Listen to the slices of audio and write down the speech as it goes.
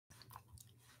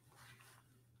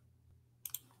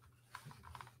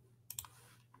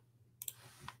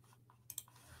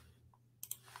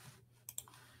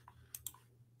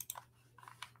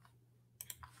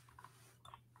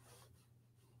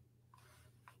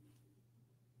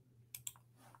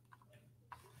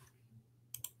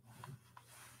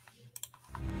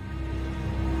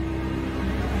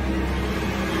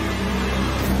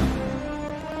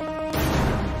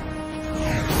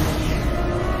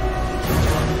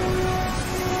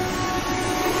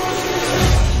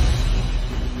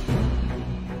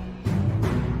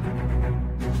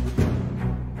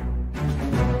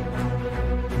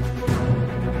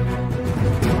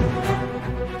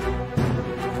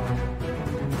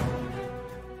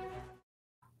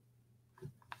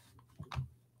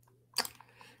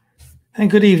And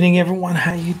good evening, everyone.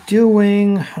 How you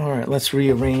doing? All right, let's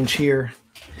rearrange here.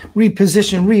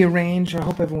 Reposition, rearrange. I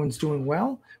hope everyone's doing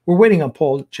well. We're waiting on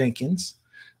Paul Jenkins.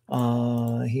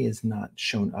 He has not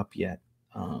shown up yet.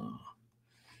 Well,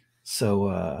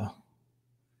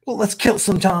 let's kill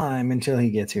some time until he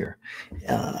gets here.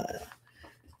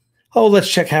 Let's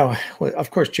check how. Well,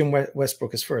 of course, Jim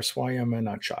Westbrook is first. Why am I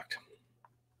not shocked?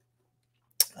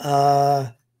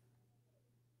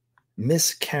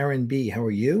 Miss Karen B., how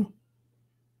are you?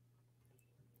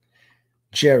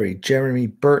 Jeremy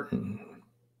Burton,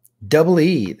 Double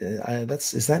E.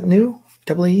 Is that new?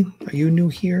 Double E, are you new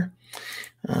here?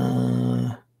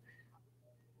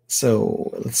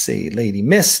 So let's see. Lady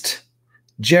Mist,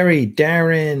 Jerry,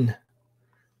 Darren.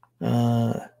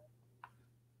 I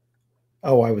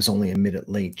was only a minute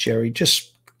late, Jerry.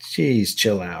 Geez,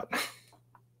 chill out.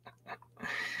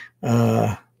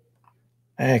 I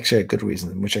actually had a good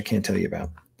reason, which I can't tell you about.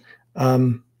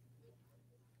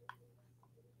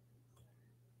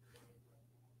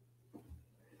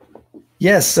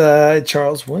 Yes,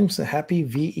 Charles Williams, happy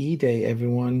VE Day,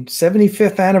 everyone.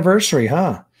 75th anniversary,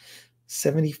 huh?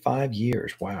 75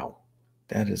 years. Wow.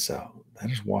 That is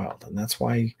wild. And that's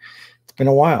why it's been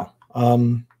a while.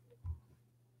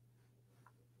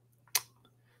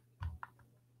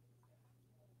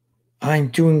 I'm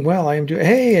doing well.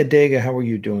 Hey, Adega, how are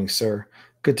you doing, sir?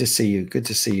 Good to see you. Good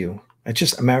to see you. A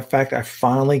matter of fact, I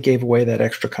finally gave away that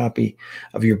extra copy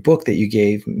of your book that you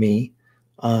gave me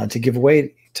to give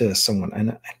away to someone.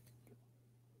 And I'm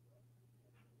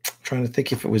trying to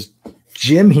think if it was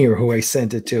Jim here who I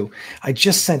sent it to. I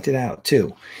just sent it out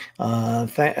too.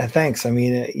 Thanks. I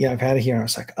mean, I've had it here. And I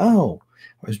was like, I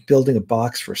was building a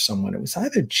box for someone. It was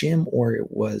either Jim or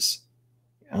it was,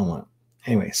 I don't know.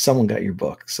 Anyway, someone got your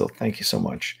book. So thank you so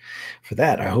much for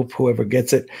that. I hope whoever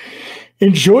gets it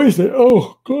enjoys it.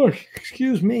 Oh, gosh.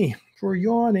 Excuse me for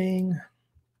yawning.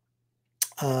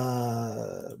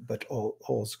 But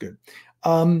all's good.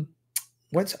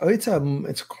 It's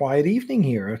a quiet evening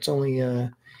here. It's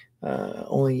only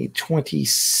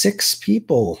 26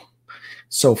 people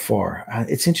so far.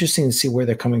 It's interesting to see where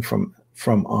they're coming from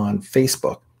on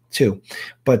Facebook too.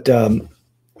 But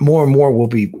more and more will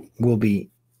be.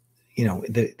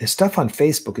 The stuff on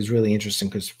Facebook is really interesting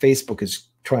because Facebook is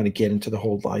trying to get into the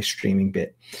whole live streaming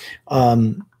bit,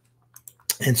 and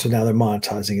so now they're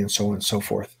monetizing and so on and so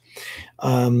forth.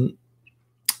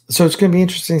 So it's going to be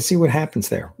interesting to see what happens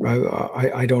there.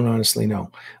 I don't honestly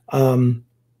know. Donnie,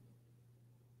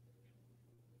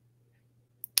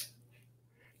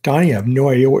 I have no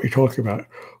idea what you're talking about.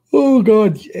 Oh,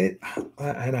 God. And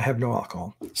I have no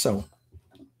alcohol. So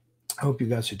I hope you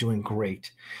guys are doing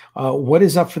great. What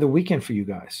is up for the weekend for you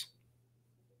guys?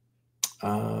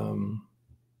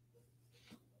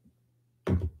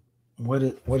 What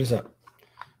is up?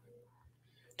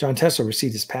 John Tesla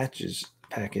received his patches.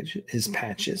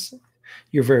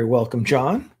 You're very welcome,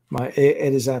 John.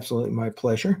 It is absolutely my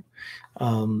pleasure.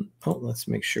 Let's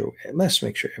make sure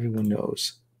everyone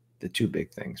knows the two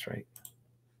big things, right?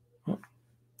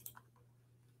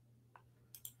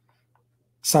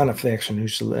 Sign up for the Axanar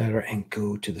Newsletter and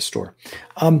go to the store.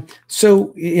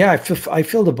 So yeah, I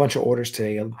filled a bunch of orders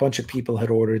today. A bunch of people had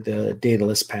ordered the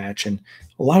dataless patch, and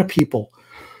a lot of people.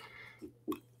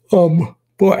 Boy,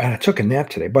 I took a nap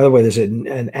today. By the way, there's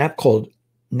an app called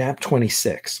Nap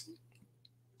 26,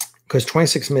 because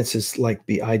 26 minutes is like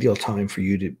the ideal time for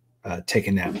you to take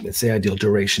a nap. It's the ideal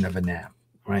duration of a nap,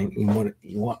 right? You want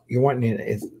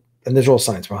it, and there's all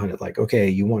science behind it. Like, okay,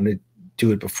 you want to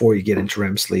do it before you get into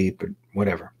REM sleep or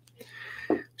whatever.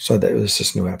 So that was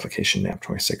this new application, Nap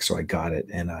 26. So I got it,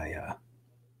 and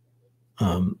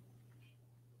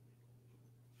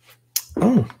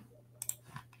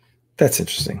that's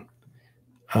interesting.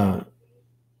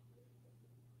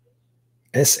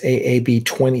 SAAB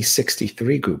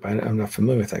 2063 group. I'm not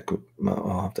familiar with that group.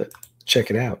 I'll have to check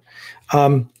it out.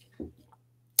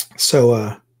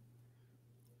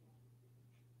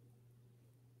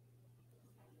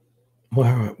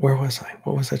 Where was I?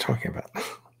 What was I talking about?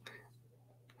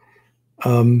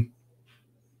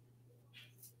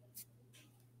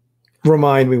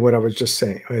 Remind me what I was just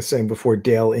saying. I was saying before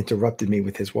Dale interrupted me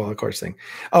with his wildcards thing.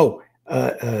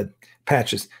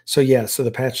 Patches. So yeah, so the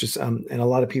patches, and a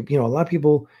lot of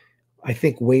people, I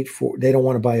think they don't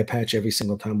want to buy a patch every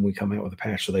single time we come out with a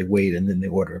patch, so they wait and then they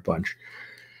order a bunch.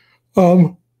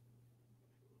 But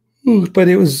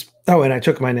it was, and I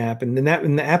took my nap, and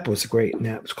the app was a great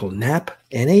nap. It's called Nap,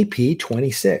 NAP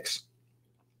 26.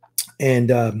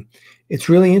 And it's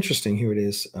really interesting. Here it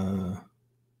is.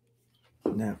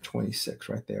 Nap 26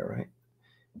 right there, right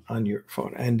on your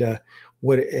phone. And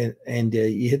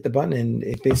you hit the button, and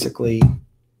it basically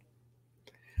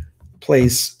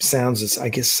plays sounds, I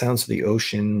guess, sounds of the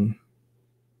ocean.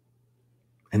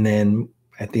 And then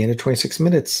at the end of 26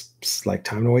 minutes, it's like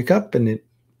time to wake up, and you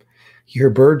hear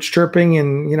birds chirping,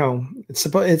 and you know, it's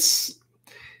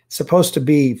supposed to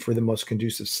be for the most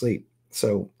conducive sleep.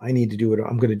 So I need to do it.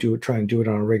 I'm going to try and do it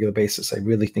on a regular basis. I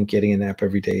really think getting a nap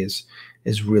every day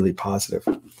is really positive.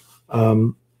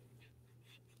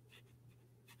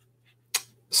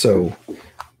 So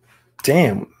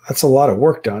damn, that's a lot of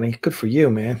work, Donnie. Good for you,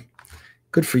 man.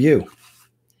 Good for you.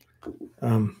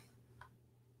 There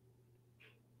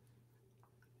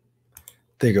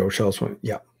you go. Charles went,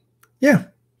 yeah. Yeah.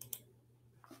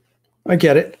 I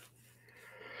get it.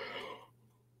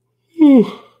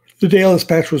 The Daily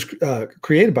Dispatch was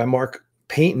created by Mark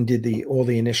Payton, did all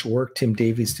the initial work. Tim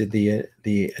Davies did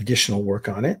the additional work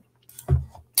on it.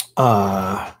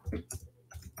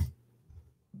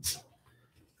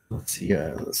 Let's see.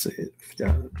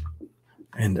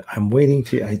 And I'm waiting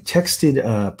to. I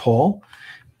texted Paul.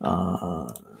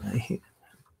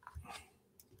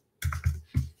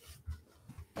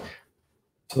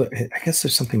 So I guess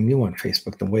there's something new on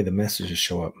Facebook, the way the messages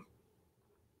show up.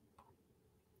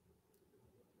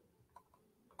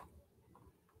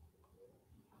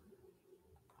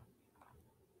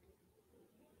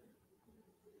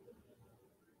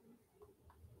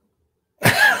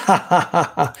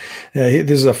 Yeah,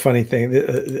 this is a funny thing.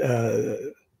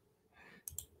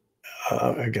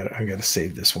 I gotta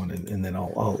save this one, and then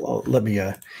I'll let me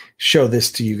show this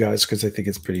to you guys, because I think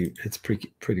it's pretty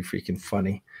freaking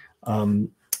funny.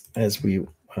 As we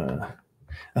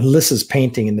Alyssa's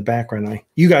painting in the background.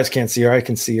 You guys can't see her. I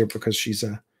can see her because she's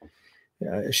in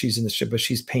the ship, but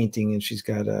she's painting, and she's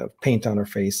got paint on her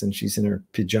face, and she's in her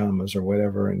pajamas or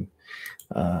whatever, and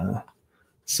let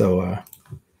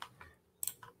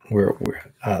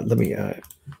me.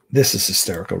 This is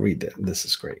hysterical. Read that. This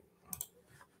is great.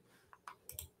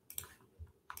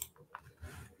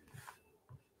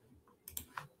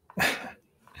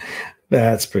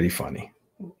 That's pretty funny.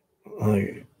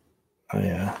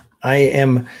 I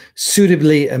am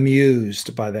suitably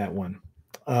amused by that one.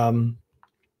 Oh,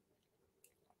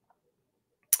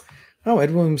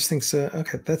 Ed Williams thinks.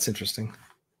 Okay, that's interesting.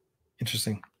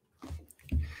 Interesting.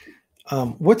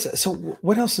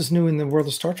 What else is new in the world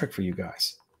of Star Trek for you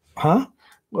guys? Huh?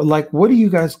 Like, what do you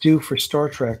guys do for Star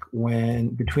Trek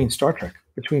between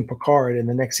Picard and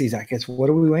the next season? I guess, what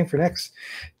are we waiting for next?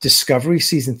 Discovery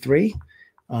season 3?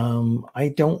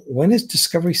 When is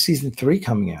Discovery season 3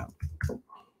 coming out?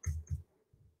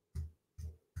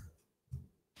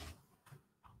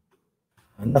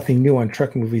 Nothing new on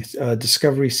Trek movies.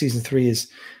 Discovery season 3 is,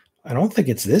 I don't think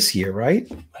it's this year,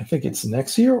 right? I think it's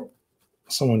next year.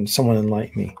 Someone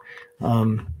enlighten me.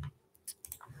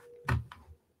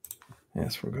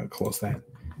 Yes, we're going to close that.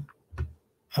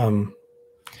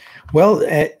 Well,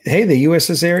 hey, the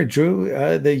USS Ares,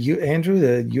 the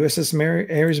USS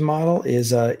Ares model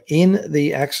is in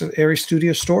the Axanar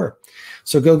Studio store,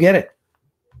 so go get it.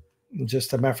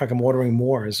 Just a matter of fact, I'm ordering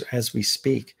more as we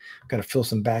speak. Got to fill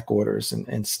some back orders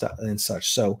and stuff and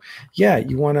such. So yeah,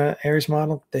 you want an Ares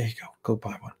model? There you go. Go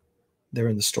buy one. They're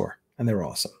in the store and they're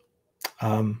awesome.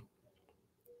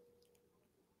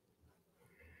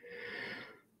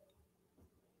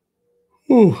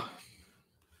 Ooh.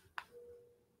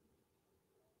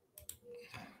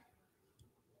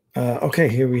 Okay,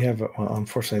 here we have. Well,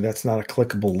 unfortunately, that's not a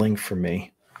clickable link for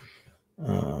me.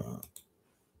 I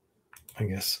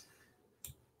guess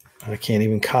I can't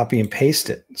even copy and paste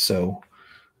it. So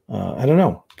I don't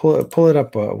know. Pull it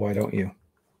up. Why don't you,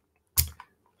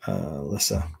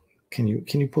 Alyssa? Can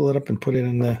you pull it up and put it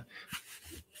in the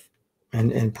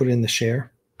and put it in the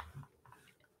share?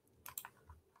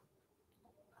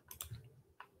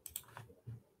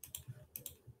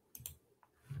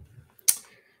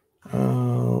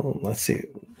 Let's see.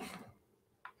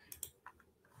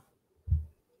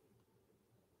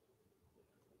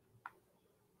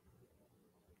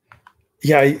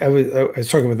 Yeah, I was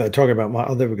talking about my.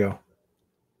 Oh, there we go.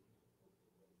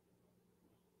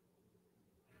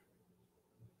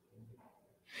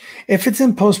 If it's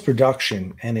in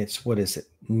post-production and it's, what is it,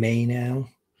 May now?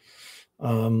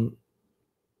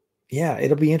 Yeah,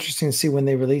 it'll be interesting to see when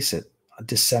they release it.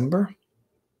 December?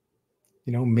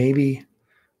 You know, maybe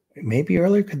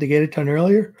earlier. Could they get it done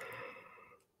earlier?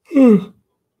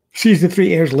 Season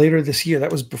 3 airs later this year.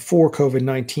 That was before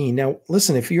COVID-19. Now,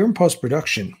 listen, if you're in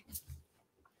post-production,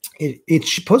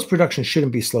 post-production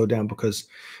shouldn't be slowed down because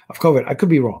of COVID. I could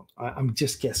be wrong. I'm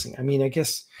just guessing. I mean, I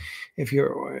guess if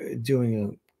you're doing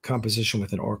a composition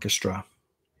with an orchestra,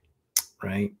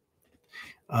 right?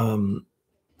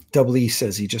 Double E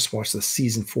says he just watched the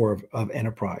season 4 of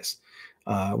Enterprise,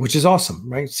 which is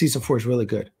awesome, right? Season 4 is really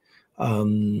good.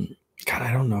 God,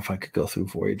 I don't know if I could go through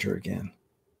Voyager again.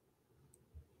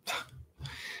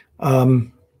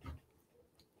 Donnie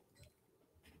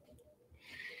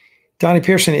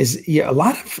Pearson is a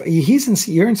lot of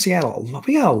you're in Seattle.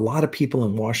 We got a lot of people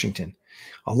in Washington,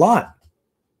 a lot.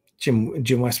 Jim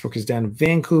Westbrook is down in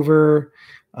Vancouver.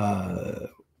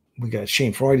 We got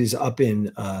Shane Freud is up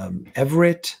in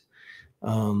Everett.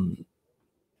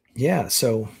 Yeah,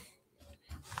 so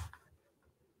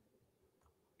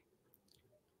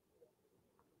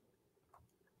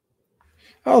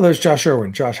there's Josh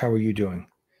Irwin. Josh, how are you doing?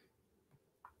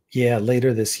 Yeah,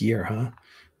 later this year, huh?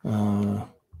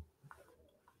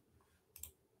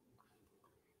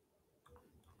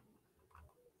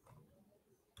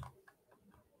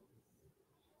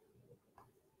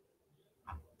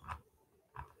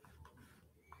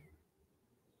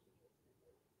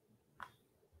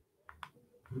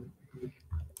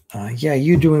 Yeah,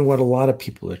 you doing what a lot of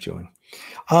people are doing.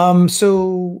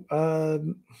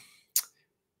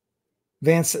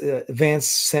 Vance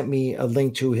sent me a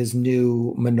link to his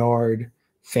new Menard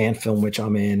fan film, which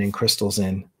I'm in and Crystal's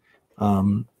in.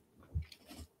 And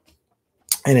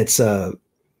it's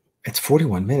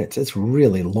 41 minutes. It's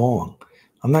really long.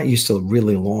 I'm not used to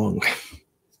really long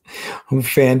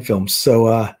fan films.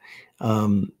 So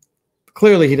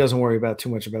clearly he doesn't worry about too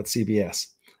much about CBS.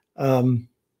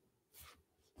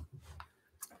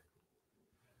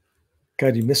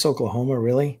 God, you miss Oklahoma,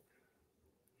 really?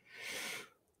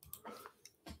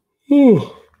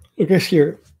 Ooh, I guess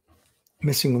you're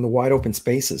missing the wide open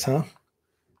spaces, huh?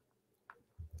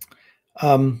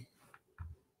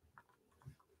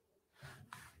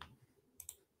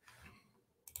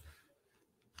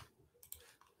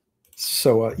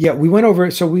 Yeah, we went over.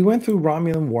 So we went through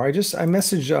Romulan War. I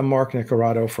messaged Mark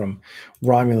Nicarado from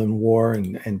Romulan War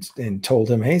and told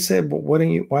him, hey, Sid, why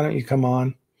don't you come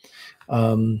on?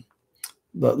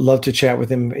 Love to chat with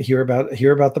him, hear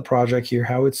about the project, hear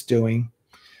how it's doing.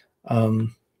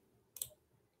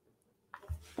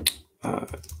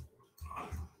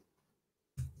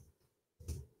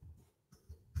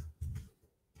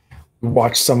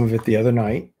 Watched some of it the other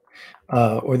night,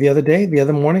 or the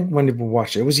other morning. When did we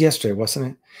watch it? It was yesterday,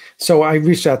 wasn't it? So I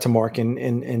reached out to Mark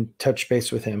and touched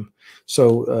base with him.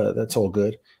 So that's all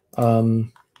good.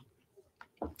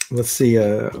 Let's see.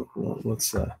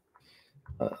 Let's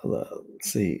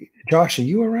see. Josh, are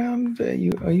you around?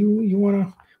 You want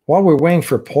to? While we're waiting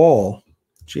for Paul,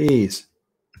 geez.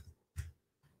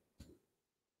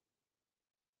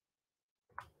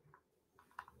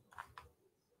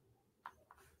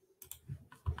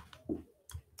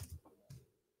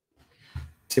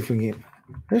 See if we can get.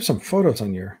 There's some photos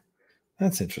on your.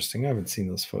 That's interesting. I haven't seen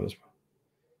those photos.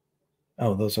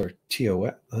 Oh, those are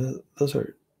TOS. Those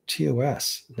are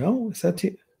TOS. No, is that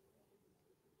T?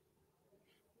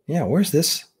 Yeah, where's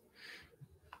this?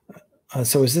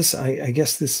 So is this? I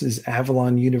guess this is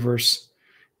Avalon Universe.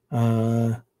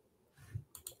 I'll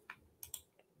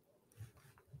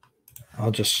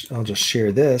just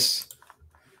share this.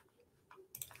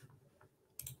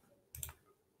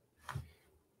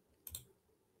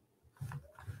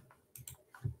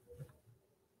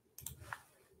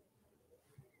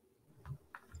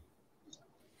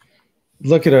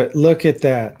 Look at it. Look at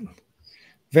that.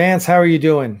 Vance, how are you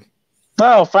doing?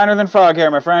 Oh, finer than fog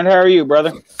here, my friend. How are you,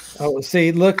 brother? Oh,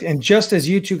 see, look, and just as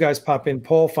you two guys pop in,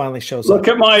 Paul finally shows up. Look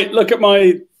at my.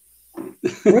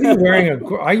 What are you wearing?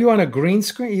 Are you on a green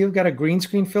screen? You've got a green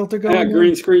screen filter going? Yeah,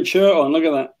 green screen shirt on. Look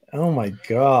at that. Oh my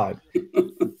God.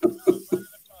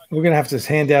 We're gonna have to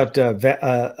hand out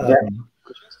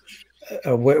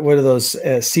what are those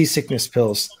seasickness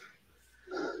pills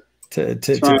to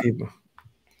people.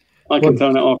 I can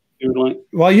turn it off if you would like.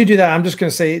 While you do that, I'm just going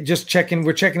to say,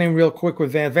 we're checking in real quick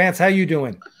with Vance. Vance, how you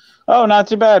doing? Oh, not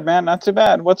too bad, man. Not too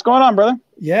bad. What's going on, brother?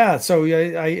 Yeah, so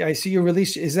I see you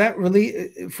released. Is that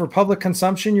really for public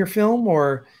consumption, your film,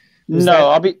 or?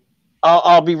 No,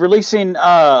 I'll be releasing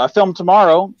a film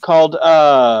tomorrow called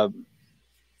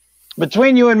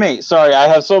Between You and Me. Sorry, I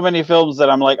have so many films that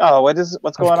I'm like, oh, what's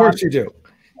going on? Of course you do.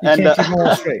 You can't keep them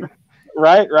all straight.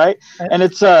 Right. And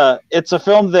it's a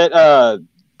film that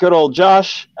good old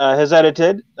Josh has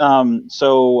edited. And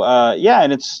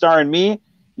it's starring me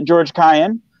and George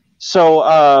Kyan. So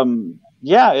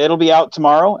it'll be out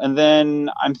tomorrow, and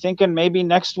then I'm thinking maybe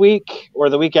next week or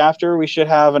the week after we should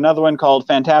have another one called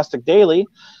Fantastic Daily,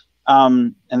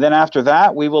 and then after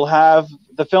that we will have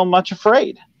the film Much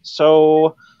Afraid.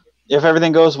 So if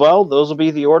everything goes well, those will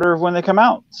be the order of when they come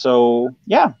out. So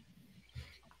yeah.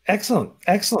 Excellent.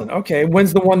 Okay,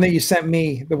 when's the one that you sent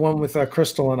me? The one with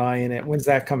Crystal and I in it. When's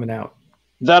that coming out?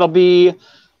 That'll be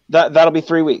That'll be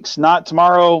 3 weeks, not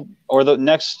tomorrow or the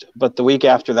next, but the week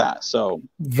after that. So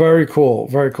very cool,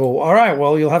 very cool. All right,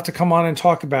 well, you'll have to come on and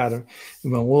talk about it.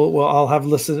 I'll have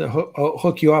Lissa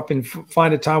hook you up and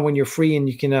find a time when you're free, and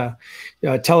you can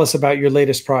tell us about your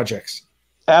latest projects.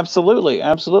 Absolutely,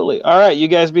 absolutely. All right, you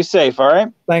guys be safe. All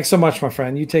right. Thanks so much, my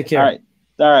friend. You take care.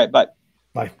 All right. Bye.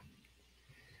 Bye.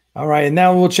 All right, and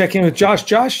now we'll check in with Josh.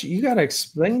 Josh, you got to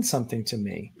explain something to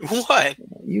me. What?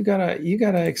 You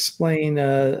gotta explain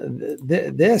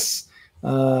this.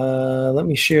 Let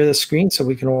me share the screen so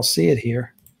we can all see it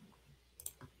here.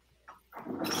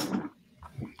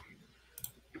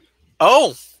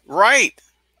 Oh, right.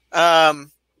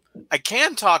 I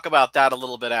can talk about that a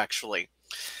little bit, actually.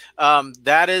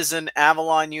 That is an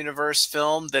Avalon Universe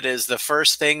film. That is the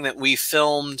first thing that we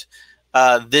filmed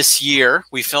this year.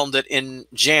 We filmed it in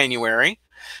January.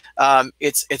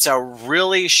 It's a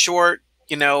really short,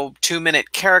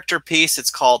 2-minute character piece.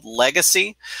 It's called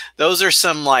Legacy. Those are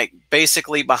some like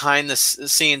basically behind the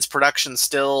scenes production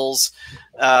stills.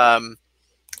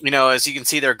 As you can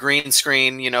see, they're green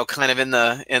screen, kind of in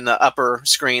the upper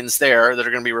screens there that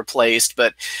are going to be replaced.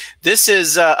 But this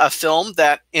is a film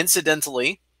that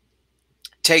incidentally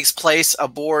takes place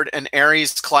aboard an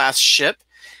Ares class ship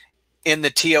in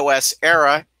the TOS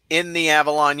era in the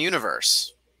Avalon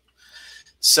universe.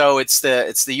 So it's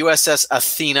the USS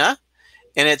Athena,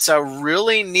 and it's a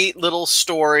really neat little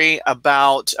story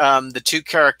about the two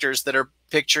characters that are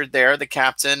pictured there, the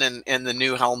captain and the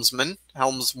new helmswoman.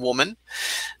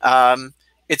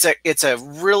 It's a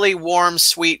really warm,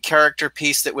 sweet character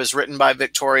piece that was written by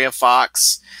Victoria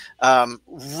Fox.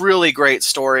 Really great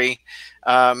story.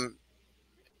 I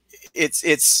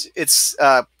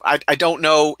don't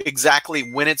know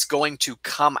exactly when it's going to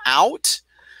come out,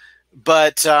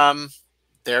 but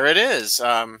there it is.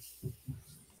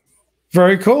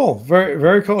 Very cool. Very,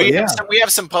 very cool. We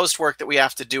have some post work that we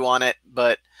have to do on it,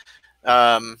 but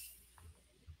how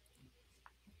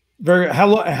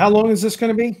long is this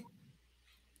going to be?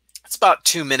 It's about a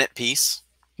 2-minute piece.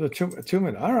 So 2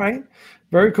 minutes. All right.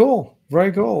 Very cool.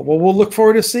 Very cool. Well, we'll look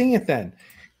forward to seeing it then.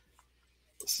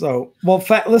 So, well,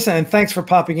 listen, and thanks for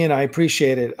popping in. I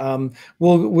appreciate it.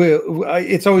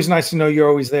 It's always nice to know you're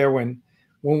always there when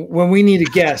we need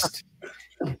a guest.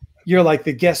 You're like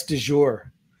the guest du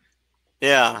jour.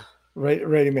 Yeah.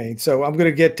 Ready-made. So I'm going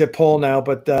to get to Paul now,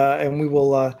 but and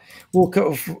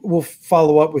we'll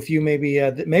follow up with you maybe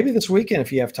this weekend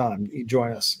if you have time. You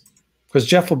join us because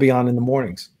Jeff will be on in the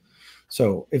mornings.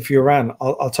 So if you're around,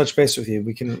 I'll touch base with you.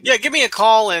 We can. Yeah, give me a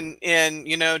call and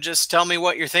just tell me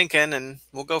what you're thinking, and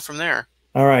we'll go from there.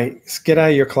 All right, get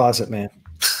out of your closet, man.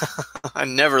 I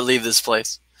never leave this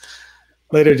place.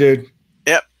 Later, dude.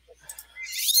 Yep.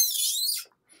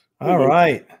 All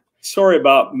right. Sorry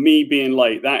about me being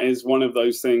late. That is one of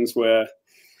those things where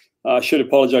I should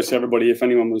apologize to everybody if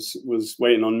anyone was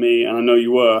waiting on me, and I know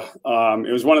you were.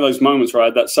 It was one of those moments where I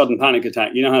had that sudden panic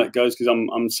attack. You know how it goes because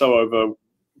I'm so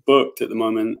overbooked at the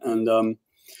moment, and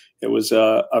it was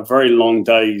a very long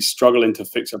day struggling to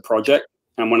fix a project.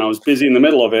 And when I was busy in the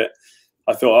middle of it,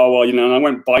 I thought, oh well, and I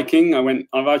went biking.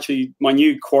 My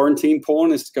new quarantine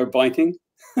porn is to go biking.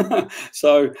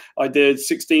 So I did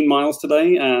 16 miles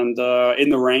today, and in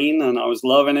the rain, and I was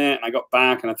loving it. And I got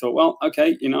back, and I thought, well,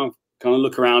 okay, kind of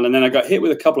look around, and then I got hit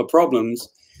with a couple of problems.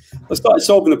 I started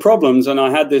solving the problems, and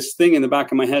I had this thing in the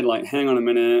back of my head, like, hang on a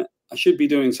minute, I should be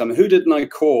doing something. Who didn't I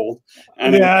call?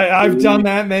 And yeah, I've done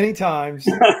that many times.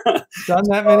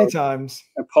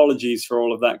 Apologies for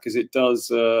all of that, because it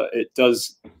does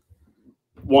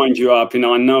wind you up.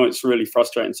 I know it's really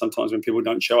frustrating sometimes when people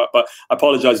don't show up, but I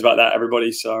apologize about that,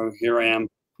 everybody. So here I am.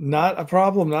 Not a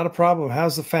problem. Not a problem.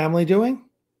 How's the family doing?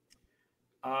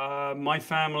 My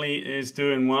family is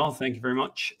doing well. Thank you very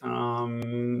much.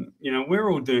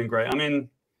 We're all doing great. I mean,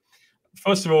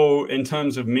 first of all, in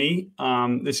terms of me,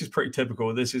 this is pretty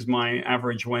typical. This is my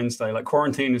average Wednesday. Like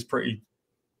quarantine is pretty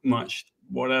much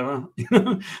whatever.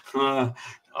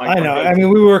 I know. I mean,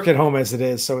 we work at home as it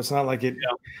is, so it's not like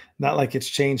it's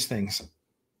changed things.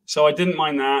 So I didn't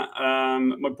mind that.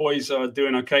 My boys are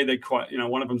doing okay. They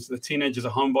one of them's the teenager's a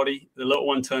homebody. The little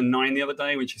one turned 9 the other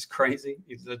day, which is crazy.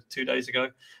 He did 2 days ago.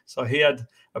 So he had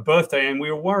a birthday, and we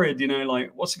were worried,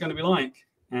 like, what's it going to be like?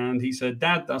 And he said,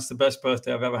 Dad, that's the best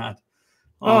birthday I've ever had.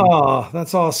 Oh,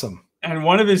 that's awesome. And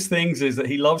one of his things is that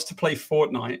he loves to play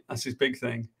Fortnite. That's his big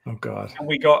thing. Oh, God. And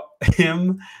we got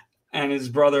him and his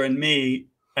brother and me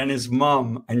and his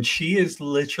mum, and she is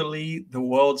literally the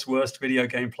world's worst video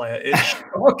game player. It's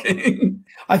shocking.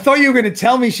 I thought you were going to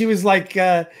tell me she was like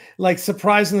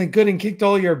surprisingly good and kicked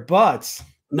all your butts.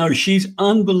 No, she's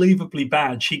unbelievably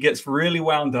bad. She gets really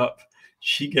wound up,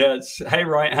 she gets, hey,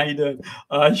 right, how you doing?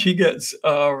 She gets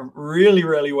really,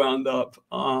 really wound up.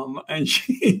 And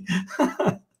she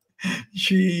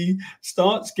she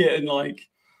starts getting like,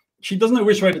 she doesn't know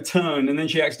which way to turn, and then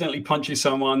she accidentally punches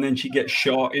someone, and then she gets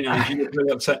shot, you know, and she gets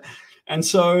really upset. And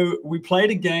so we played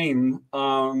a game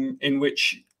in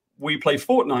which we play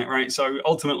Fortnite, right? So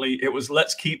ultimately it was,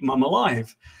 let's keep mum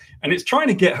alive. And it's trying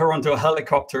to get her onto a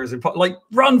helicopter, as like,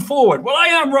 run forward. Well, I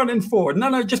am running forward.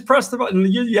 No, just press the button.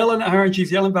 You're yelling at her and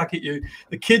she's yelling back at you.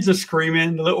 The kids are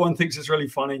screaming. The little one thinks it's really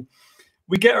funny.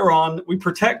 We get her on, we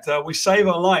protect her, we save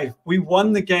her life. We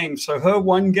won the game. So her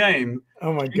one game,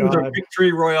 oh my she was God, a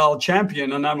victory royale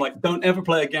champion. And I'm like, don't ever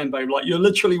play again, babe. Like, you're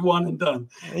literally one and done.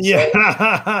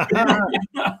 Yeah.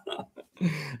 So,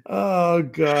 oh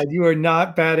God, you are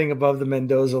not batting above the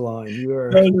Mendoza line. You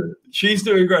are. She's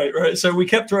doing great, right? So we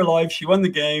kept her alive. She won the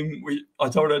game. I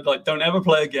told her, like, don't ever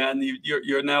play again.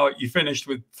 You finished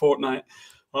with Fortnite.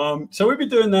 So we've been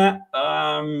doing that.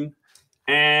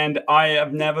 And I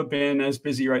have never been as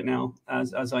busy right now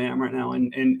as I am right now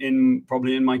in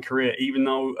probably in my career, even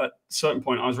though at a certain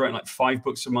point I was writing like 5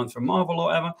 books a month for Marvel or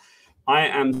whatever. I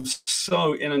am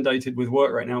so inundated with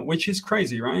work right now, which is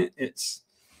crazy, right? It's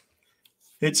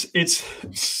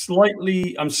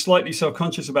slightly, I'm slightly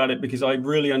self-conscious about it because I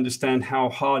really understand how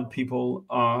hard people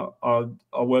are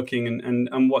working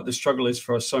and what the struggle is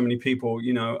for so many people,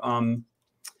 you know,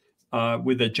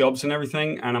 with their jobs and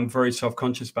everything. And I'm very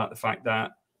self-conscious about the fact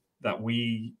that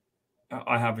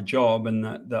I have a job and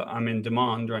that I'm in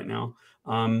demand right now.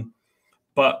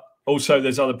 But also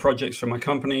there's other projects for my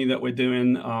company that we're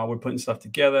doing. We're putting stuff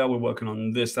together. We're working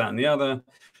on this, that, and the other.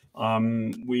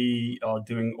 We are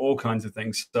doing all kinds of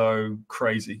things. So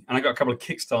crazy. And I got a couple of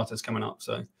Kickstarters coming up.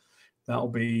 So that'll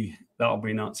be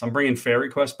nuts. I'm bringing Fairy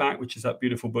Quest back, which is that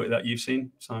beautiful book that you've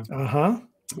seen. So,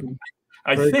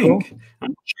 I think, cool. I'm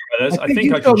not sure about this. I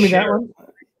think I can share that one.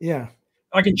 Yeah.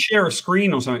 I can share a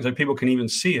screen or something so people can even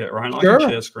see it, right? Sure. I can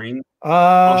share a screen.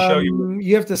 I'll show you.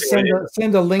 You have to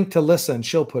send a link to Lisa and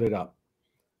she'll put it up.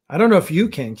 I don't know if you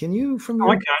can. Can you from your?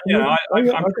 I can, yeah. I'm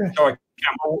okay. Sure I can.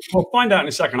 We'll find out in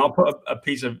a second. I'll put a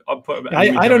piece of,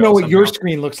 I don't know what your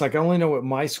screen looks like. I only know what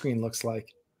my screen looks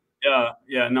like.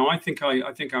 Yeah. No, I think I'm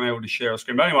able to share a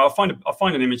screen. But anyway, I'll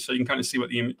find an image so you can kind of see what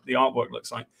the artwork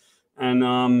looks like.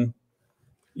 And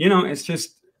you know, it's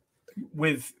just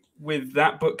with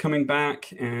that book coming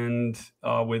back and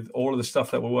with all of the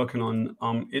stuff that we're working on,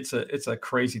 it's a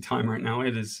crazy time right now.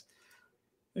 It is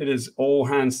all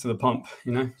hands to the pump,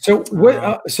 you know. So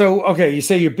what? So okay, you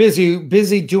say you're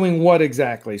busy doing what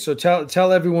exactly? So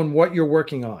tell everyone what you're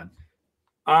working on.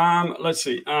 Let's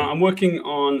see. I'm working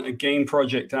on a game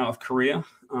project out of Korea.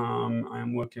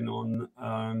 I'm working on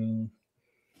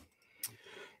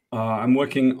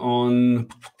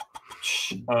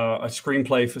a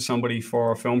screenplay for somebody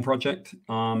for a film project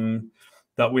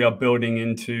that we are building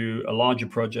into a larger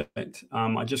project.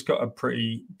 I just got a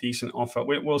pretty decent offer.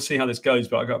 We'll see how this goes,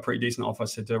 but I got a pretty decent offer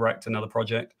to direct another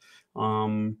project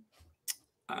and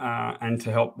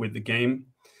to help with the game.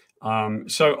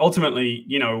 So ultimately,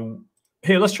 you know,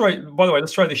 here, let's try, by the way,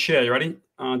 let's try the share. You ready?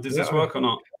 Does this work or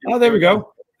not? Oh, there we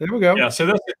go. There we go. Yeah,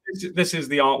 so this is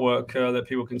the artwork that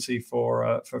people can see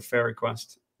for Fairy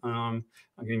Quest.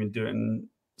 I can even do it in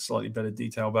slightly better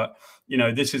detail, but you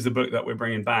know, this is the book that we're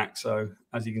bringing back. So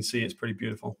as you can see, it's pretty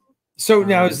beautiful. So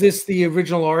now, is this the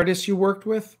original artist you worked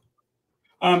with?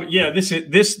 Yeah, this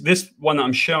one that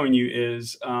I'm showing you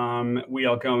is we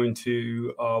are going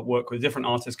to work with a different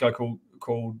artist, guy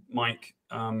called Mike,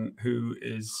 who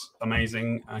is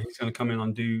amazing. He's going to come in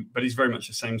and but he's very much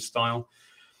the same style.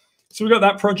 So we've got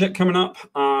that project coming up.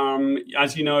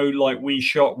 As you know, like we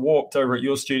shot Warped over at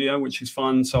your studio, which is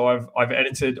fun. So I've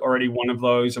edited already one of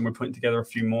those, and we're putting together a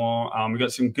few more. We've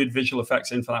got some good visual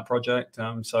effects in for that project.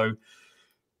 So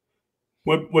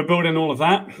we're building all of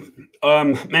that.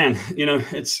 Man, you know,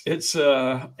 it's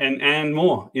and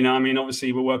more. You know, I mean,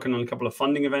 obviously we're working on a couple of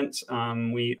funding events.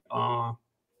 We are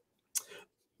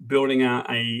building out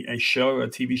a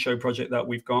TV show project that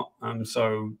we've got.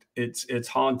 So it's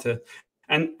hard to.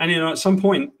 And you know, at some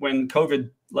point when COVID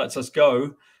lets us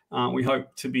go, we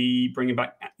hope to be bringing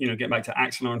back, you know, getting back to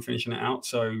Axanar and finishing it out.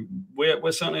 So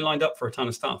we're certainly lined up for a ton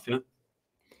of stuff, you know.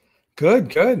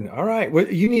 Good. All right.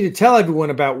 Well, you need to tell everyone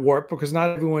about Warp because not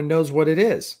everyone knows what it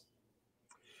is.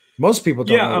 Most people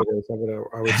don't know what it is,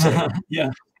 I would say.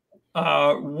 Yeah.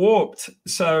 Warped.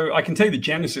 So I can tell you the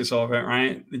genesis of it,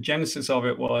 right? The genesis of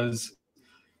it was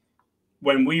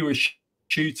when we were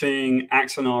shooting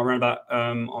Axanar around about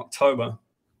October.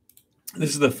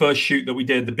 This is the first shoot that we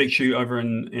did, the big shoot over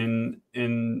in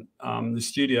the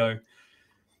studio.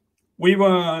 we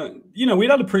were, you know, we'd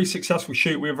had a pretty successful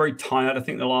shoot. We were very tired. I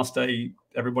think the last day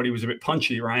everybody was a bit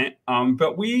punchy, right?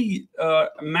 But we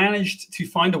managed to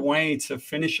find a way to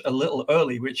finish a little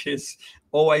early, which is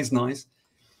always nice.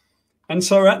 And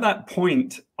so at that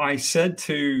point, I said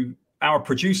to our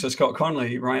producer, Scott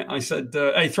Conley, right? I said,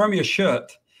 hey, throw me a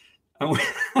shirt. And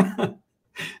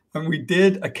we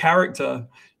did a character.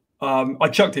 I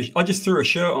just threw a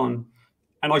shirt on.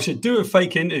 And I said, do a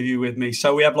fake interview with me.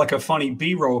 So we have like a funny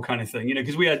B-roll kind of thing, you know,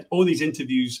 because we had all these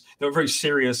interviews that were very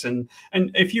serious. And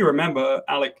if you remember,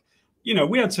 Alec, you know,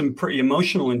 we had some pretty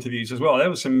emotional interviews as well. There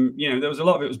was some, you know, there was a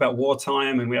lot of it was about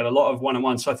wartime, and we had a lot of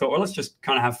one-on-ones. So I thought, well, let's just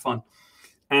kind of have fun.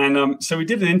 And so we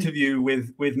did an interview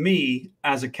with me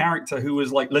as a character who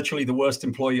was like literally the worst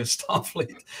employee of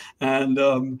Starfleet.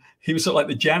 And he was sort of like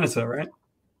the janitor, right?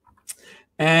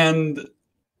 And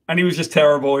he was just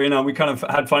terrible, you know. We kind of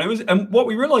had fun. And what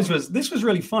we realized was this was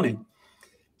really funny.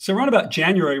 So around about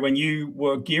January, when you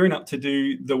were gearing up to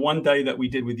do the one day that we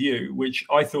did with you, which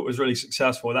I thought was really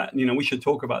successful, that, you know, we should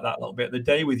talk about that a little bit. The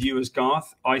day with you as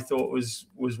Garth, I thought was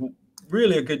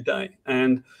really a good day.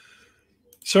 And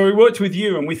so we worked with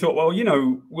you, and we thought, well, you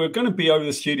know, we're going to be over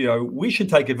the studio. We should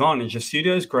take advantage. The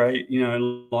studio is great. You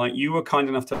know, like, you were kind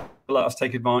enough to let us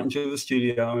take advantage of the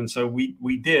studio. And so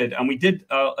we did. And we did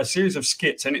a series of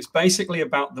skits. And it's basically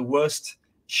about the worst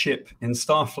ship in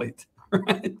Starfleet,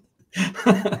 right?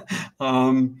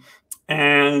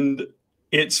 And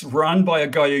it's run by a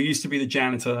guy who used to be the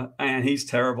janitor, and he's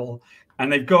terrible.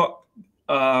 And they've got,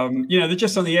 you know, they're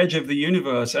just on the edge of the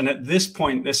universe. And at this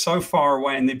point, they're so far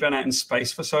away, and they've been out in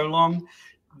space for so long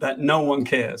that no one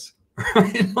cares.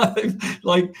 Right?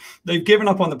 like they've given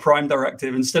up on the Prime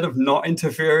Directive. Instead of not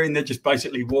interfering, they're just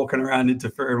basically walking around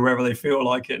interfering wherever they feel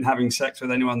like it and having sex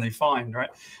with anyone they find, right?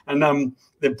 And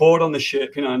they're bored on the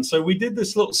ship, you know. And so we did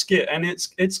this little skit, and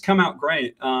it's come out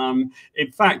great.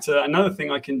 In fact, another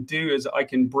thing I can do is I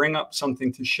can bring up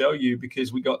something to show you,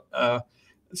 because we got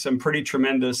some pretty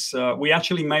tremendous. We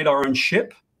actually made our own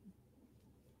ship,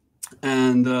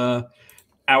 and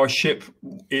our ship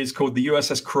is called the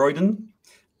USS Croydon.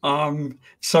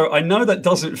 So I know that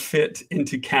doesn't fit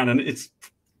into canon.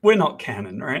 We're not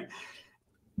canon, right?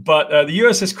 But the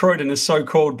USS Croydon is so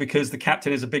called because the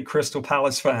captain is a big Crystal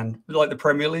Palace fan, like the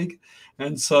Premier League,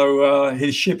 and so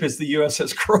his ship is the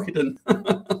USS Croydon.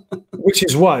 Which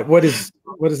is what? What does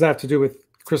that have to do with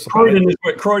Crystal Palace?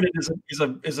 Croydon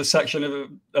is a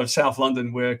section of South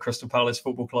London where Crystal Palace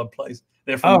Football Club plays.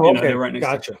 They're from, okay. They're right next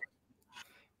Gotcha.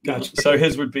 Gotcha. So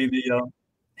his would be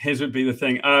the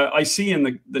thing. I see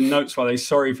in the notes, while they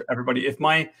sorry for everybody, if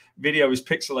my video is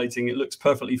pixelating, it looks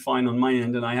perfectly fine on my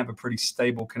end, and I have a pretty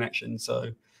stable connection.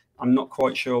 So I'm not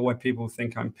quite sure why people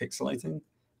think I'm pixelating.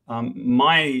 At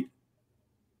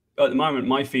the moment,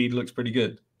 my feed looks pretty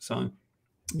good. So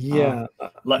yeah,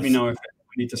 let me know if I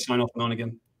need to sign off and on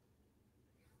again.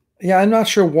 Yeah, I'm not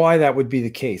sure why that would be the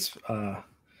case. Yeah.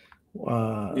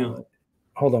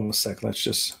 Hold on one sec. Let's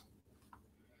just.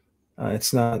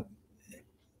 It's not.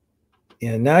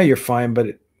 Yeah, now you're fine,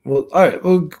 but all right,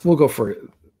 we'll go for it.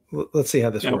 Let's see how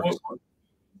this works.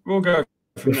 We'll go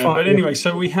from there. But anyway,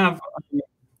 so we have,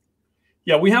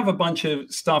 we have a bunch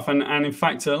of stuff, and in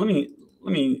fact, let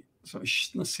me. So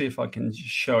let's see if I can just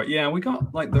show it. Yeah, we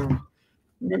got like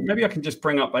maybe I can just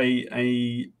bring up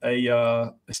a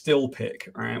still pic,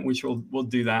 right? Which we'll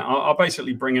do that. I'll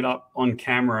basically bring it up on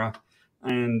camera,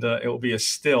 and it will be a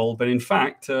still. But in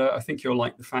fact, I think you'll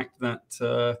like the fact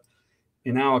that.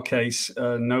 In our case,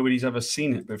 nobody's ever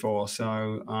seen it before,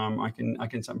 so I can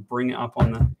bring it up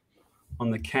on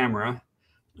the camera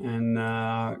and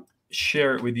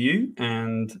share it with you,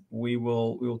 and we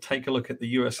will take a look at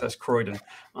the USS Croydon.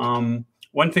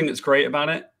 One thing that's great about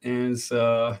it is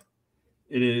it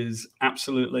is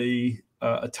absolutely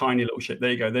a tiny little ship. There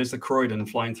you go. There's the Croydon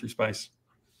flying through space.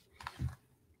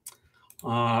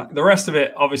 The rest of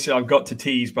it, obviously, I've got to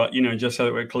tease, but just so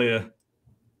that we're clear,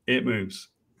 it moves.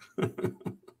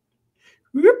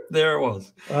 Whoop, there it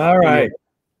was. All right.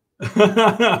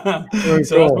 Very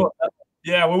cool.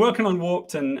 Yeah, we're working on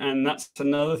Warped, and that's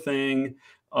another thing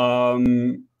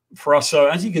for us. So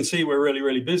as you can see, we're really,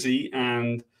 really busy,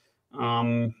 and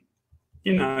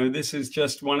this is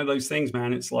just one of those things,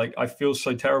 man. It's like I feel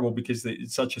so terrible because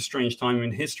it's such a strange time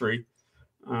in history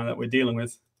that we're dealing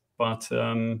with, but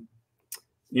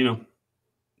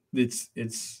it's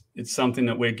something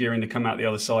that we're gearing to come out the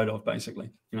other side of,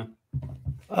 basically.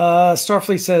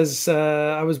 Starfleet says,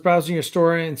 I was browsing your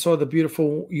store and saw the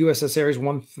beautiful USS Ares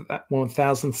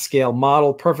 1000th scale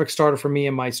model. Perfect starter for me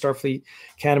and my Starfleet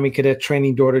Academy cadet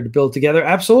training daughter to build together.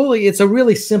 Absolutely. It's a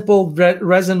really simple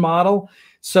resin model.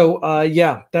 So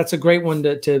yeah, that's a great one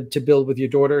to build with your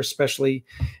daughter, especially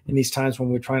in these times when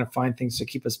we're trying to find things to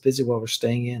keep us busy while we're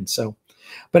staying in. So,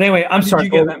 but anyway, I'm sorry.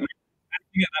 How did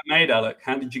you get that made, Alec?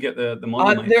 How did you get the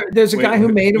model made? There's a guy who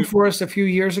made them for us a few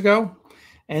years ago.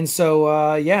 And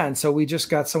so, yeah, and so we just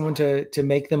got someone to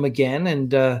make them again.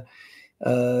 And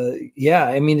yeah,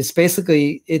 I mean, it's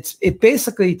basically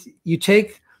you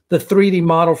take the 3D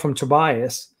model from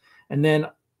Tobias, and then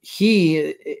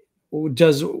he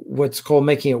does what's called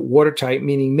making it watertight,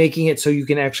 meaning making it so you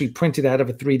can actually print it out of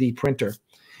a 3D printer.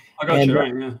 I got you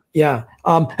right. Yeah.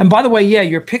 Yeah. And by the way, yeah,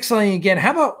 you're pixelating again.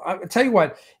 How about, I'll tell you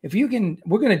what, if you can,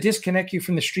 we're going to disconnect you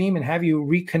from the stream and have you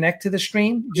reconnect to the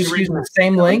stream, just using the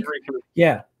same link.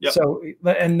 Yeah. Yep. So,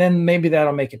 and then maybe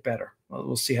that'll make it better.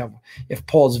 We'll see if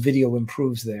Paul's video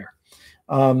improves there.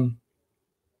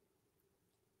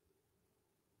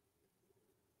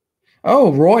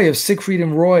 Oh, Roy of Siegfried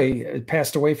and Roy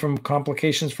passed away from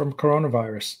complications from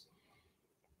coronavirus.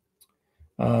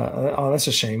 Oh, that's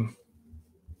a shame.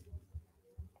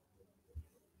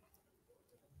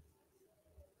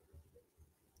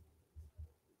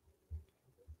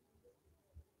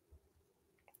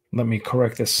 Let me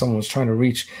correct this. Someone was trying to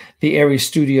reach the Aries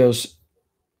Studios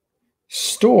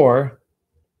store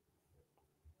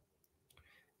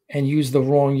and use the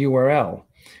wrong URL.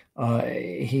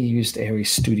 He used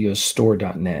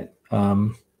ariesstudiosstore.net.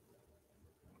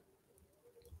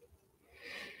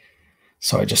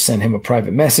 So I just sent him a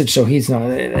private message, so he's not,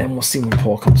 and we'll see when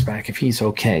Paul comes back if he's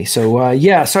okay. So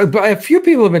yeah, so but a few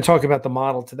people have been talking about the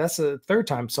model. That's the third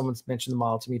time someone's mentioned the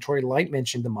model to me. Troy Light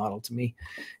mentioned the model to me.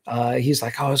 He's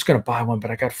like, oh, I was going to buy one,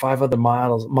 but I got 5 other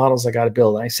models I got to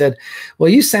build. And I said, well,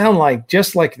 you sound like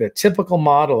just like the typical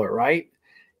modeler, right?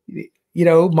 You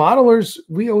know, modelers,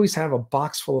 we always have a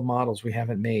box full of models we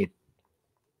haven't made.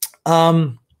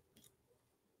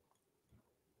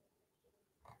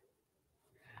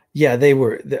 Yeah, they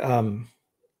were.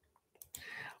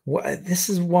 This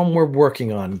is one we're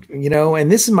working on, you know,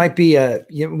 and this might be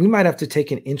we might have to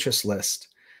take an interest list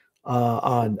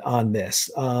on this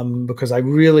because I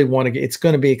really want to get. It's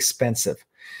going to be expensive.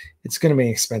 It's going to be an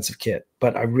expensive kit,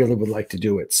 but I really would like to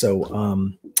do it. So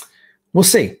we'll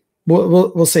see.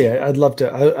 We'll see. I'd love to.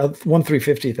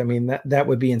 1/350th. I mean, that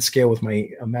would be in scale with my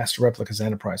Master Replicas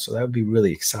Enterprise, so that would be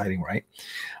really exciting, right?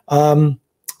 So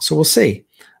we'll see.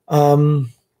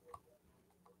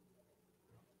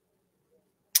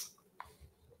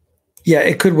 Yeah,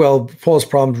 it could well. Paul's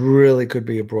problems really could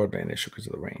be a broadband issue because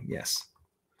of the rain. Yes.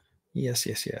 Yes,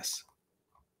 yes, yes.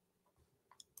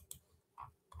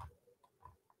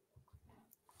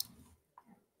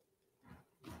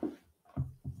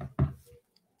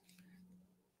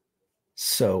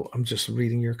 So I'm just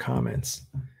reading your comments.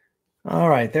 All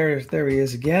right, there he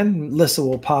is again. Lissa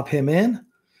will pop him in.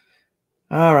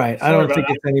 All right. I don't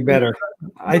think it's any better.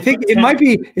 I think it might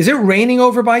be. Is it raining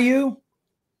over by you?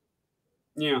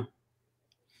 Yeah.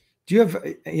 Do you have,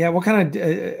 yeah, what kind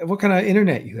of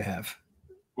internet you have?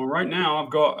 Well, right now I've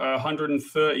got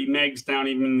 130 megs down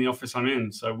even in the office I'm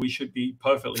in, so we should be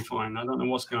perfectly fine. I don't know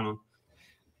what's going on.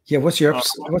 Yeah, what's your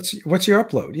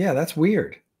upload? Yeah, that's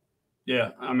weird.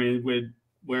 Yeah, I mean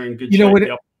we're in good shape. You know what?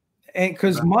 And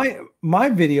because my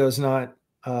video is not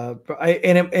it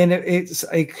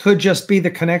could just be the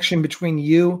connection between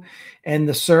you and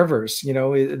the servers, you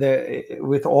know,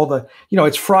 with all the, you know,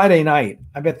 it's Friday night.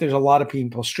 I bet there's a lot of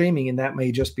people streaming, and that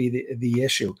may just be the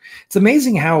issue. It's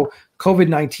amazing how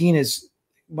COVID-19 it's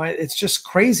just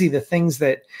crazy, the things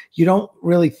that you don't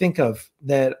really think of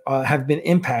that have been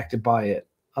impacted by it.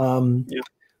 Yeah.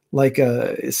 Like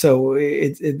so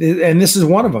and this is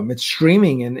one of them. It's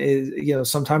streaming, and you know,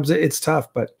 sometimes it's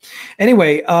tough, but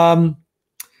anyway.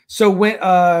 So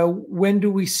when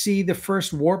do we see the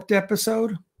first Warped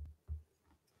episode?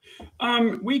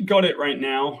 We got it right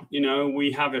now. You know,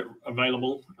 we have it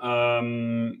available.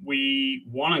 We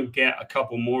want to get a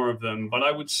couple more of them, but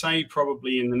I would say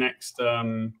probably in the next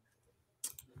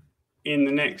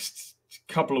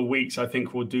couple of weeks, I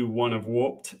think we'll do one of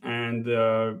Warped, and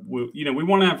we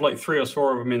want to have like 3 or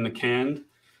 4 of them in the can.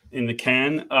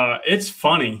 It's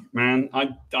funny, man.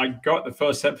 I got the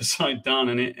first episode done,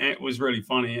 and it was really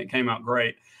funny. It came out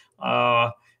great.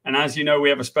 And as you know, we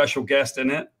have a special guest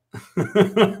in it.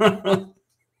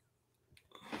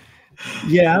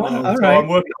 Yeah, all right. I'm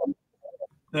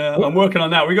working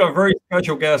on that. We got a very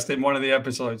special guest in one of the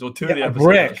episodes, or 2 of the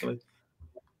episodes, actually.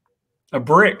 A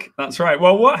brick. That's right.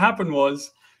 Well, what happened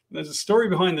was, there's a story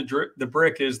behind the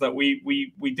brick is that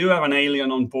we do have an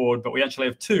alien on board, but we actually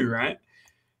have 2, right?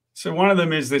 So one of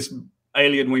them is this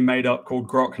alien we made up called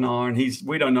Groknar, and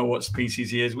we don't know what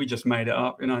species he is. We just made it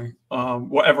up, you know,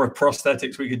 whatever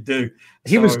prosthetics we could do.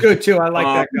 He was good too. I like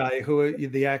that guy,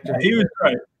 the actor. Yeah, he was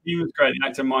great. He was great. The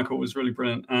actor Michael was really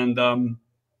brilliant. And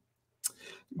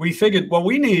we figured, well,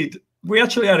 we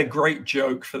actually had a great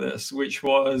joke for this, which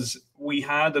was we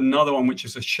had another one, which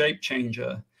is a shape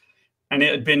changer. And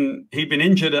he'd been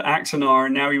injured at Axanar,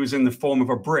 and now he was in the form of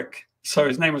a brick. So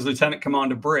his name was Lieutenant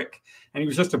Commander Brick, and he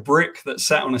was just a brick that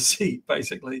sat on a seat,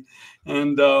 basically.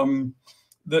 And the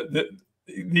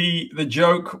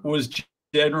joke was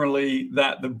generally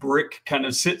that the brick kind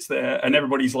of sits there, and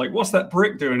everybody's like, "What's that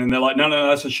brick doing?" And they're like, "No,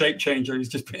 that's a shape changer. He's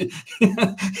just." But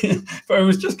it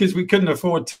was just because we couldn't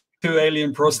afford 2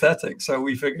 alien prosthetics, so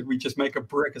we figured we'd just make a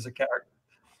brick as a character.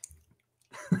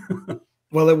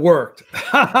 Well, it worked.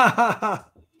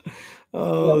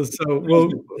 Oh, so well,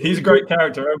 he's a great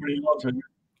character. Everybody loves him.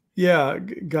 Yeah,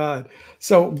 God.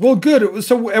 So, well, good.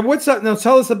 So, what's up now?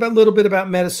 Tell us a little bit about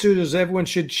Meta Studios. Everyone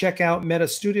should check out Meta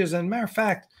Studios. And matter of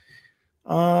fact,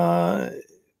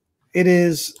 it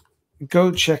is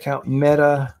go check out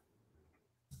Meta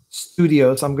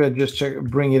Studios. I'm going to just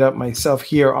bring it up myself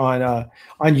here on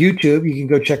YouTube. You can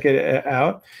go check it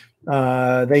out.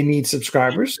 They need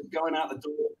subscribers. Going out the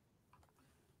door.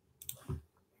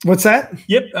 What's that?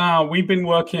 Yep, we've been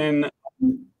working.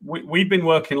 We've been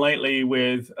working lately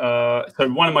with. So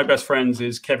one of my best friends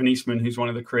is Kevin Eastman, who's one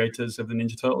of the creators of the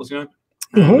Ninja Turtles. You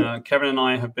know, and Kevin and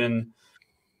I have been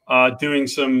doing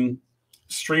some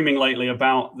streaming lately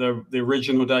about the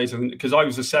original days, because I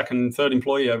was the second and third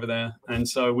employee over there, and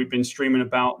so we've been streaming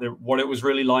about what it was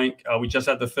really like. We just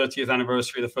had the 30th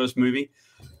anniversary of the first movie.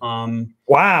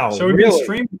 Wow! So we've been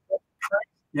streaming.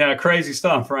 Yeah, crazy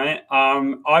stuff, right?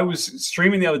 I was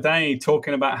streaming the other day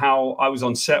talking about how I was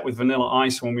on set with Vanilla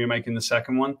Ice when we were making the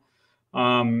second one.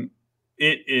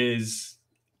 It is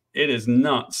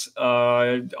nuts.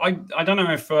 I don't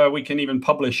know if we can even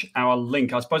publish our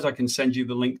link. I suppose I can send you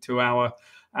the link to our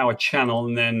channel,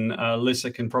 and then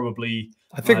Lisa can probably.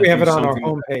 I think we have it on our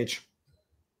homepage.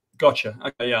 Gotcha.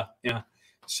 Okay. Yeah.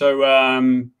 So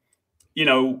you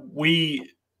know,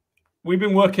 we've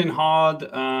been working hard,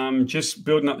 just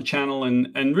building up the channel,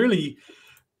 and really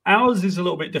ours is a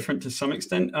little bit different to some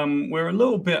extent. We're a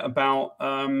little bit about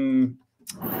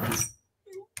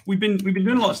we've been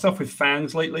doing a lot of stuff with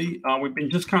fans lately. We've been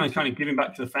just kind of giving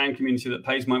back to the fan community that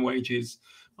pays my wages.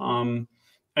 And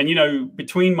you know,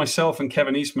 between myself and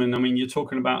Kevin Eastman, I mean, you're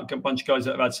talking about a bunch of guys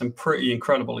that have had some pretty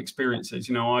incredible experiences.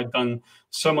 You know, I've done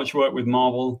so much work with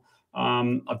Marvel.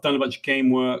 I've done a bunch of game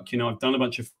work. You know, I've done a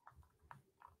bunch of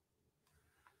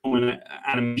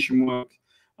animation work.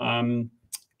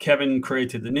 Kevin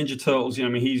created the Ninja Turtles. You know,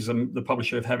 I mean, he's the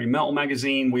publisher of Heavy Metal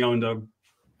magazine. We owned a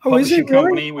publishing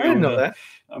company. I didn't know that.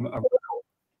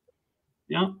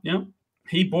 Yeah.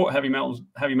 He bought Heavy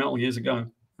Metal years ago.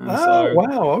 And so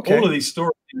wow. Okay. All of these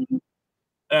stories.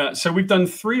 So we've done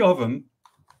 3 of them.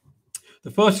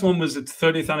 The first one was the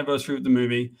 30th anniversary of the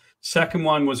movie. Second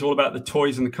one was all about the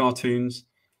toys and the cartoons.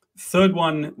 Third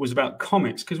one was about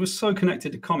comics, because we're so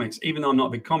connected to comics, even though I'm not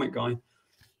a big comic guy.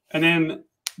 And then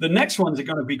the next ones are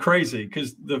going to be crazy,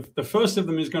 because the first of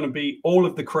them is going to be all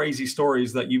of the crazy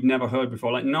stories that you've never heard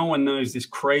before. Like, no one knows this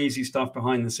crazy stuff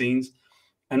behind the scenes.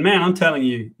 And man, I'm telling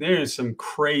you, there is some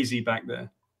crazy back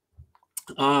there.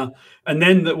 And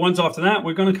then the ones after that,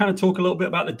 we're going to kind of talk a little bit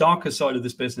about the darker side of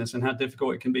this business and how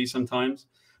difficult it can be sometimes.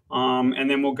 And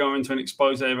then we'll go into an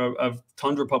expose of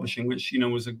Tundra Publishing, which, you know,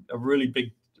 was a really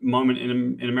big moment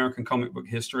in American comic book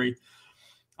history.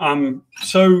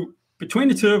 So between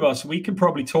the two of us, we could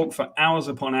probably talk for hours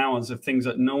upon hours of things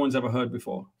that no one's ever heard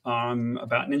before,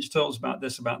 about Ninja Turtles, about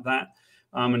this, about that,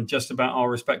 and just about our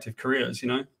respective careers.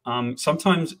 You know,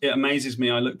 sometimes it amazes me.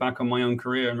 I look back on my own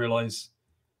career and realize,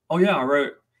 oh yeah,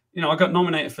 I got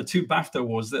nominated for 2 BAFTA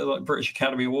awards. They're like British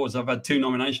Academy Awards. I've had 2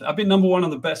 nominations. I've been #1 on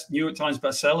the best New York Times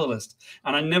bestseller list,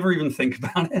 and I never even think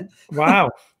about it. Wow,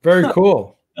 very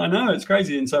cool. I know, it's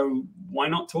crazy. And so why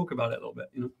not talk about it a little bit,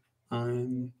 you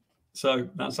know? So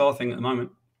that's our thing at the moment.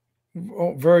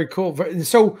 Oh, very cool.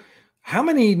 So how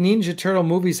many Ninja Turtle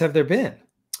movies have there been?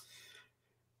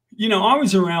 You know, I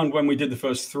was around when we did the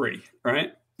first 3,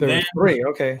 right? There were 3,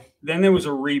 okay. Then there was a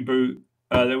reboot.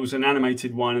 There was an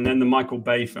animated one, and then the Michael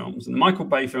Bay films. And the Michael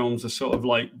Bay films are sort of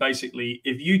like, basically,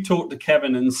 if you talk to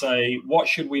Kevin and say, what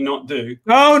should we not do?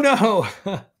 Oh,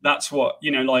 no. That's what,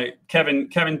 you know, like Kevin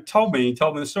told me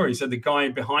the story. He said the guy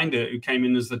behind it who came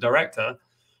in as the director,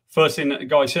 first thing that the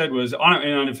guy said was, I don't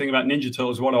know anything about Ninja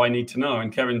Turtles. What do I need to know?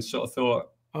 And Kevin sort of thought,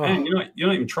 man, you're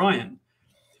not even trying.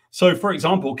 So, for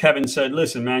example, Kevin said,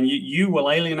 listen, man, you will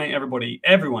alienate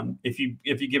everyone, if you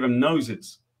give them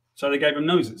noses. So they gave him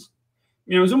noses.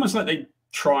 you know, it was almost like they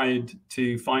tried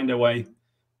to find a way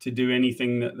to do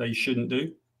anything that they shouldn't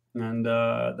do. And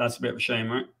that's a bit of a shame,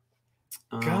 right?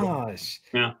 Gosh.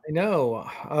 Yeah. I know.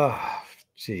 Oh,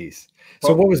 jeez.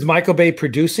 So what was Michael Bay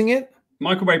producing it?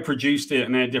 Michael Bay produced it,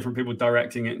 and they had different people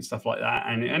directing it and stuff like that.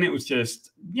 And it was just,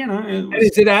 you know.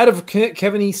 Is it out of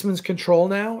Kevin Eastman's control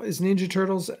now? Is Ninja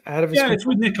Turtles out of his control? It's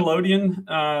with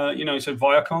Nickelodeon, you know, so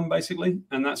Viacom basically,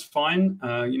 and that's fine.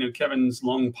 You know, Kevin's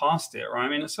long past it, right? I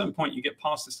mean, at a certain point, you get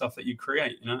past the stuff that you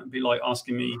create, you know. It'd be like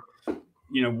asking me,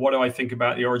 you know, what do I think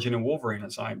about the origin of Wolverine?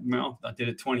 It's like, well, I did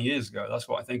it 20 years ago. That's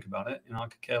what I think about it. You know, I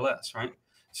could care less, right?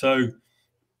 So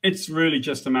it's really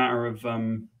just a matter of,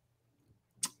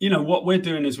 you know, what we're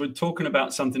doing is we're talking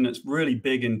about something that's really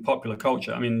big in popular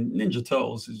culture. I mean, Ninja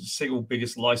Turtles is the single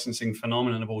biggest licensing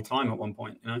phenomenon of all time at one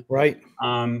point, you know? Right.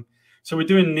 So we're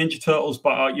doing Ninja Turtles,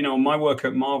 but, you know, my work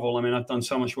at Marvel, I mean, I've done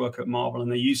so much work at Marvel,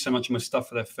 and they use so much of my stuff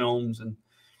for their films. And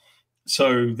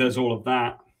so there's all of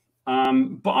that.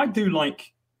 But I do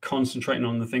like concentrating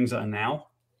on the things that are now,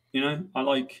 you know, I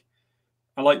like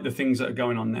the things that are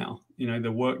going on now, you know,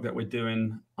 the work that we're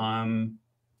doing.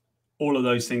 All of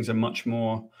those things are much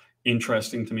more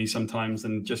interesting to me sometimes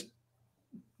than just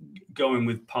going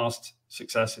with past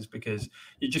successes, because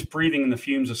you're just breathing in the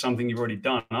fumes of something you've already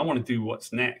done. I want to do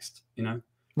what's next, you know?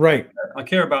 Right. I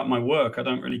care about my work. I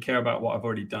don't really care about what I've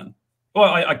already done.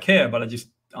 Well, I care, but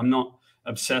I'm not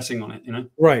obsessing on it, you know?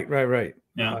 Right.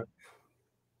 Yeah.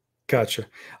 Gotcha.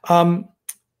 Someone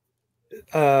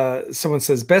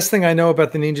says, best thing I know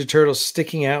about the Ninja Turtles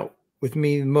sticking out with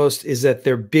me the most is that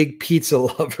they're big pizza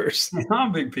lovers. They are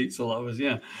big pizza lovers,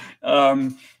 yeah.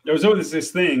 There was always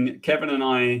this thing, Kevin and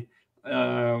I,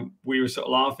 we were sort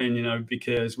of laughing, you know,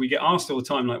 because we get asked all the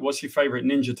time, like, what's your favorite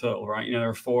Ninja Turtle, right? You know, there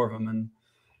are 4 of them.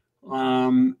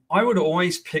 And I would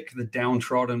always pick the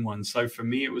downtrodden one. So for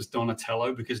me, it was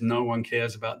Donatello, because no one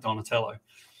cares about Donatello.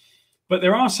 But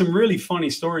there are some really funny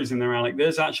stories in there, Alec.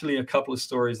 There's actually a couple of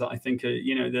stories that I think are,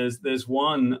 you know, there's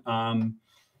one,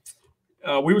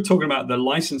 we were talking about the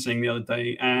licensing the other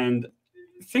day, and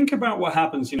think about what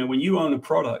happens, you know, when you own a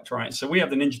product, right? So we have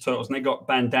the Ninja Turtles, and they got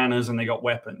bandanas and they got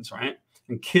weapons, right?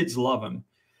 And kids love them.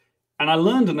 And I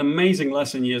learned an amazing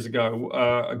lesson years ago.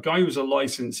 A guy who was a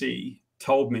licensee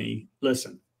told me,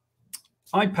 listen,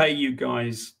 I pay you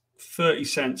guys 30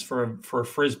 cents for a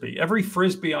Frisbee. Every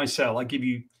Frisbee I sell, I give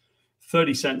you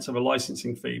 30 cents of a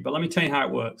licensing fee. But let me tell you how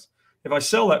it works. If I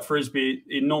sell that Frisbee,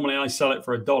 normally I sell it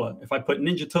for $1. If I put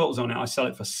Ninja Turtles on it, I sell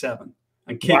it for $7.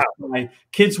 And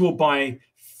kids will buy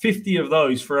 50 of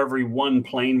those for every one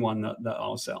plain one that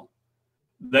I'll sell.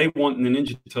 They want the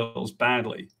Ninja Turtles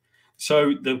badly.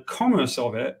 So the commerce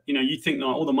of it, you know, you think that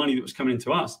all the money that was coming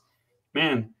into us,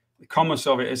 man, the commerce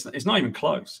of it is not even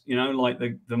close. You know, like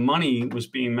the money was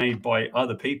being made by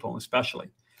other people,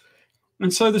 especially.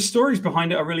 And so the stories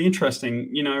behind it are really interesting.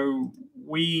 You know,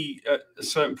 we at a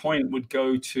certain point would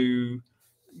go to,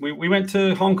 we went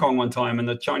to Hong Kong one time, and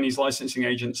the Chinese licensing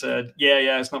agent said,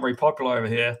 yeah, it's not very popular over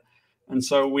here. And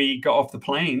so we got off the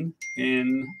plane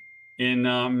in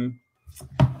Hong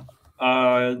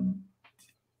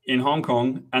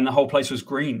Kong, and the whole place was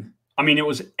green. I mean, it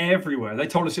was everywhere. They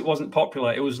told us it wasn't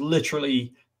popular. It was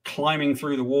literally climbing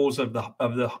through the walls of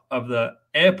the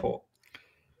airport.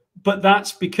 But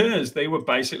that's because they were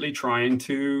basically trying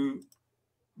to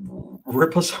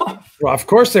rip us off. Well, of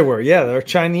course they were. Yeah, they're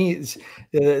Chinese.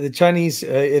 The Chinese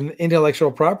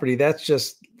intellectual property. That's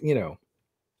just, you know.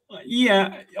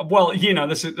 Yeah, well, you know,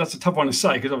 that's a tough one to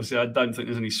say, because obviously I don't think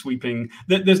there's any sweeping.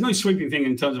 There's no sweeping thing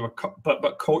in terms of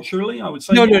but culturally, I would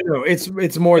say no.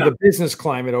 It's more the business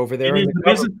climate over there. It is the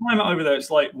business climate over there.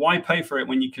 It's like, why pay for it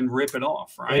when you can rip it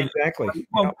off, right? Exactly.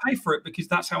 Well, pay for it because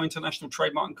that's how international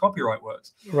trademark and copyright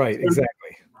works. Right. So,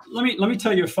 exactly. Let me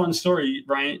tell you a fun story,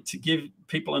 right, to give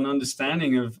people an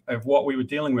understanding of what we were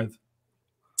dealing with.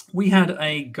 We had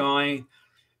a guy.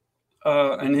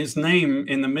 And his name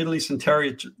in the Middle Eastern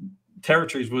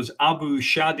territories was Abu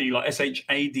Shadi, like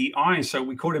Shadi. So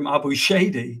we called him Abu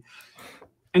Shadi.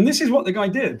 And this is what the guy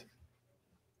did.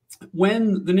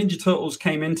 When the Ninja Turtles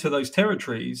came into those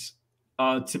territories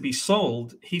to be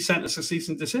sold, he sent us a cease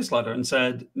and desist letter and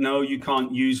said, no, you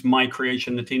can't use my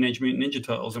creation, the Teenage Mutant Ninja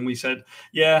Turtles. And we said,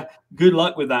 yeah, good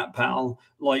luck with that, pal.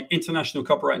 Like, international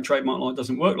copyright and trademark law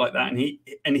doesn't work like that.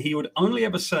 And he would only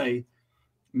ever say,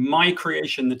 my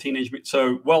creation, the Teenage Mutant.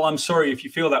 So, well, I'm sorry if you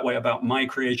feel that way about my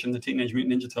creation, the Teenage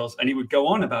Mutant Ninja Turtles. And he would go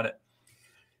on about it.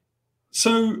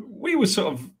 So we were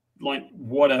sort of like,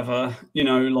 whatever, you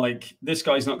know, like, this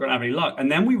guy's not going to have any luck.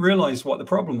 And then we realized what the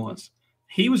problem was.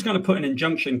 He was going to put an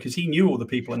injunction because he knew all the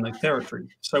people in the territory.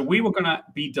 So we were going to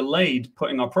be delayed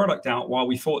putting our product out while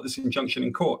we fought this injunction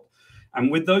in court.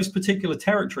 And with those particular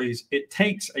territories, it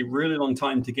takes a really long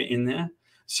time to get in there.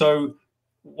 So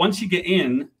once you get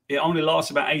in, it only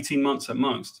lasts about 18 months at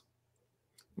most.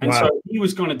 And so he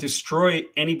was going to destroy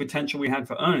any potential we had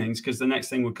for earnings because the next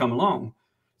thing would come along.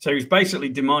 So he was basically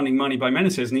demanding money by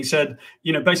menaces. And he said,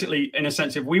 you know, basically, in a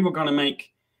sense, if we were going to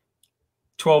make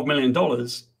 $12 million,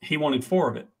 he wanted 4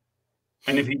 of it.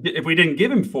 And if we didn't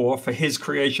give him 4 for his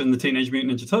creation, the Teenage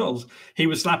Mutant Ninja Turtles, he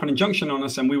would slap an injunction on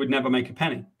us and we would never make a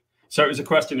penny. So it was a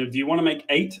question of, do you want to make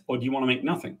 8 or do you want to make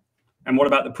nothing? And what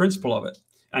about the principle of it?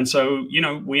 And so, you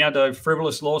know, we had a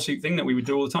frivolous lawsuit thing that we would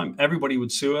do all the time. Everybody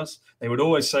would sue us. They would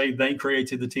always say they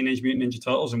created the Teenage Mutant Ninja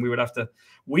Turtles, and we would have to.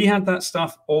 We had that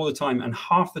stuff all the time, and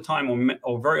half the time,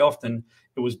 or very often,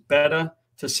 it was better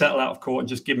to settle out of court and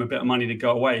just give them a bit of money to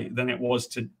go away than it was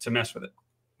to mess with it.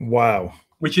 Wow.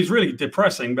 Which is really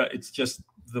depressing, but it's just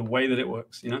the way that it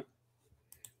works, you know?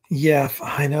 Yeah,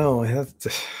 I know.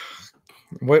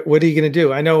 What are you going to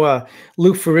do? I know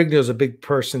Lou Ferrigno is a big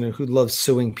person who loves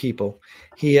suing people.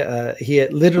 He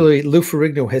literally, Lou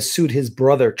Ferrigno has sued his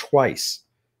brother twice.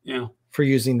 Yeah. For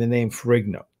using the name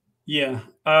Ferrigno. Yeah.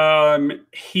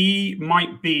 He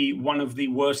might be one of the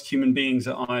worst human beings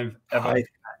that I've ever.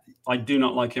 I do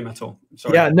not like him at all.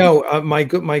 Sorry. Yeah. No. My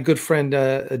good friend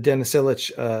Dennis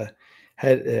Illich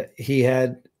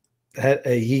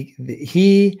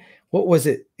what was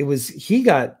it? It was he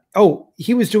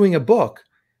was doing a book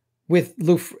with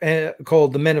Lou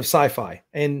called The Men of Sci-Fi,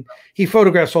 and he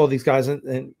photographs all these guys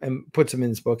and puts them in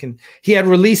his book, and he had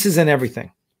releases and everything,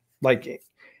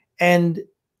 and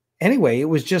anyway, it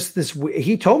was just this.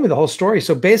 He told me the whole story.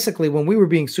 So basically, when we were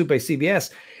being sued by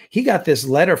CBS, he got this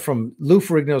letter from Lou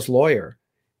Ferrigno's lawyer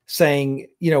saying,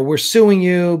 you know, we're suing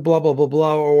you, blah blah blah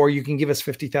blah, or you can give us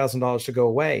 $50,000 to go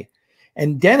away.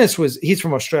 And Dennis he's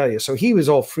from Australia, so he was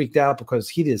all freaked out because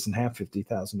he doesn't have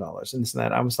 $50,000 and this and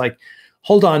that. I was like,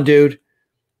 hold on, dude.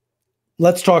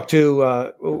 Let's talk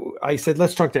to, I said,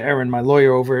 let's talk to Aaron, my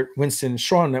lawyer over at Winston &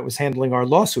 Strawn that was handling our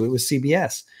lawsuit. It was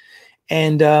CBS.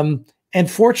 And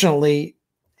fortunately,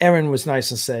 Aaron was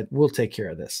nice and said, we'll take care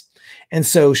of this. And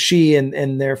so she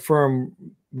and their firm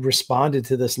responded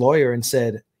to this lawyer and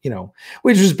said, you know,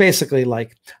 which was basically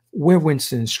like, we're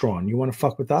Winston & Strawn. You want to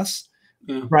fuck with us?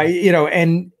 Yeah. Right. You know,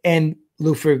 and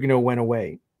Lou Ferrigno went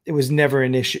away. It was never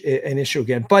an issue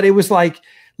again. But it was like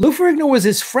Lou Ferrigno was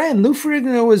his friend. Lou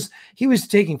Ferrigno was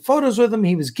taking photos with him.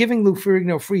 He was giving Lou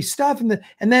Ferrigno free stuff. And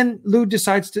then Lou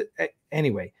decides to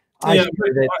anyway. I hear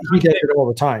that he does it all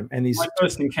the time. And my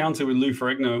first encounter with Lou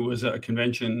Ferrigno was at a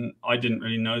convention. I didn't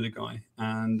really know the guy.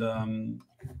 And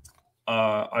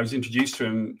I was introduced to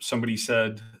him. Somebody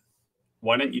said,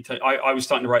 why don't you take, I was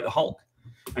starting to write the Hulk.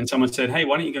 And someone said, hey,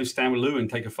 why don't you go stand with Lou and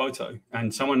take a photo?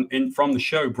 And someone from the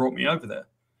show brought me over there.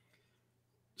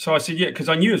 So I said, yeah, because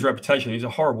I knew his reputation. He's a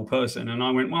horrible person. And I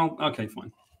went, well, okay,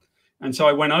 fine. And so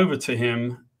I went over to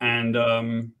him, and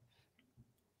they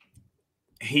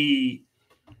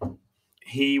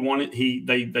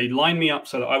lined me up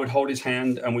so that I would hold his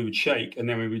hand and we would shake and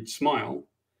then we would smile.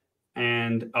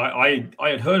 And I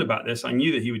had heard about this. I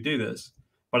knew that he would do this,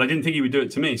 but I didn't think he would do it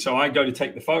to me. So I go to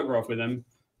take the photograph with him,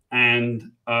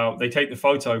 and they take the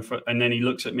photo and then he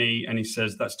looks at me and he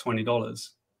says, that's $20,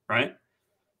 right?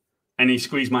 And he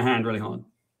squeezed my hand really hard.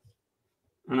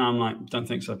 And I'm like, don't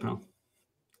think so, pal.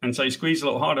 And so he squeezed a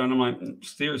little harder, and I'm like,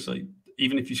 seriously,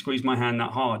 even if you squeeze my hand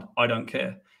that hard, I don't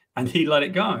care. And he let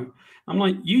it go. I'm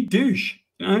like, you douche,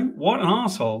 you know, what an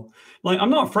asshole. Like,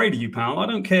 I'm not afraid of you, pal. I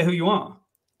don't care who you are,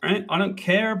 right? I don't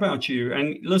care about you.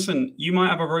 And listen, you might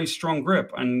have a very strong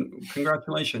grip, and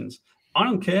congratulations. I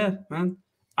don't care, man.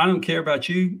 I don't care about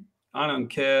you. I don't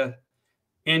care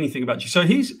anything about you. So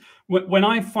when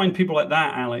I find people like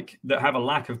that, Alec, that have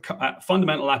a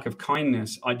fundamental lack of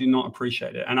kindness, I do not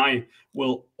appreciate it. And I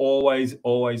will always,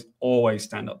 always, always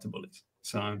stand up to bullies.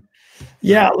 So,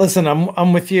 yeah, listen,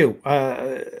 I'm with you.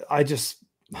 I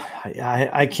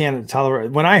can't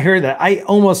tolerate. When I heard that,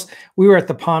 we were at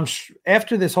the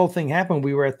after this whole thing happened,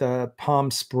 we were at the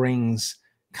Palm Springs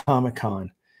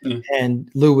Comic-Con, and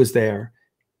Lou was there.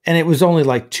 And it was only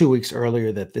like 2 weeks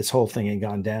earlier that this whole thing had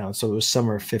gone down. So it was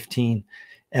summer 16.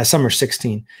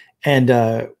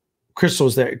 And Crystal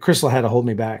was there. Crystal had to hold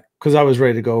me back because I was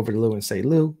ready to go over to Lou and say,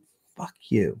 Lou, fuck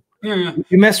you. Yeah.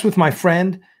 You mess with my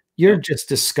friend, you're just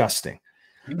disgusting.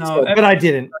 No, but I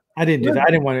didn't do that. I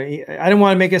didn't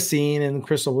want to make a scene, and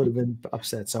Crystal would have been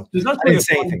upset. So I didn't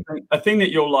say anything. A thing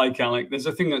that you'll like, Alec, there's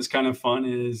a thing that's kind of fun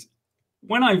is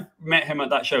when I met him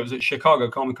at that show, it was at Chicago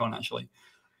Comic-Con, actually.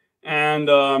 And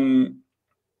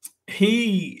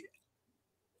he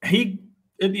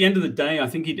at the end of the day, I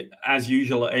think he'd, as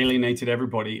usual, alienated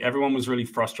everybody. Everyone was really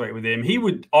frustrated with him. He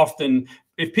would often,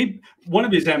 if people, one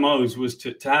of his MOs was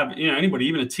to have, you know, anybody,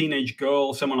 even a teenage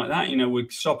girl, someone like that, you know,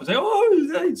 would stop and say, "Oh,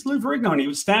 it's Lou Ferrigno," and he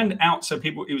would stand out so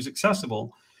people, it was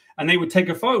accessible, and they would take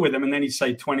a photo with him, and then he'd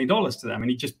say $20 to them, and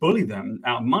he'd just bully them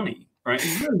out of money. Right,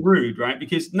 it's very rude, right?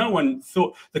 Because no one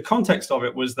thought, the context of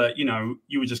it was that, you know,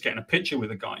 you were just getting a picture with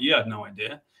a guy, you had no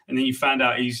idea, and then you found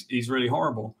out he's really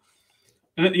horrible.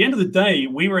 And at the end of the day,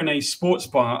 we were in a sports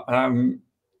bar,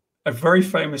 a very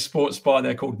famous sports bar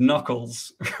there called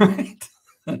Knuckles, right?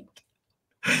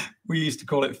 We used to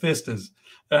call it Fisters,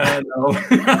 and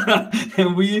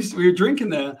we were drinking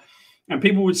there, and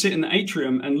people would sit in the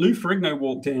atrium, and Lou Ferrigno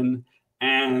walked in,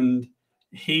 and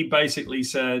he basically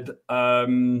said.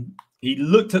 He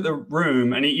looked at the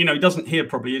room, and he, you know, he doesn't hear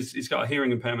properly. He's got a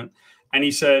hearing impairment, and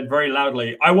he said very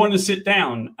loudly, "I want to sit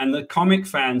down." And the comic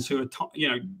fans, who are you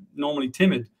know, normally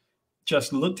timid,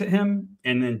 just looked at him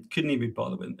and then couldn't even be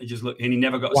bothered with him. They just looked, and he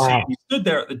never got a seat. He stood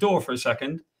there at the door for a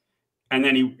second, and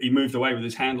then he moved away with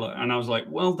his handler. And I was like,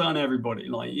 "Well done, everybody!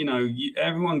 Like, you know,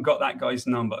 everyone got that guy's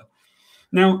number."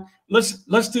 Now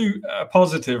let's do a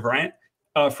positive, right?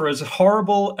 For as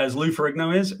horrible as Lou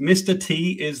Ferrigno is, Mr.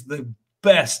 T is the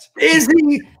best. Is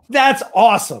he? That's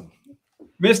awesome.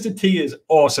 Mr. T is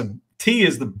awesome. T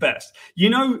is the best. You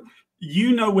know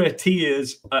where T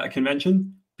is at a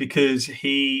convention, because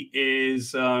he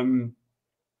is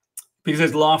because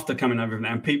there's laughter coming over him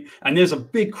now, and there's a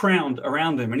big crowd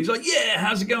around him, and he's like, "Yeah,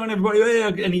 how's it going, everybody?"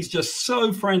 And he's just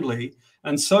so friendly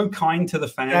and so kind to the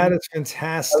fans. That is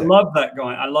fantastic. I love that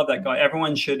guy. I love that guy.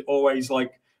 Everyone should always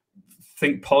like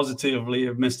think positively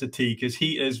of Mr. T, because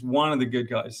he is one of the good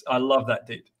guys. I love that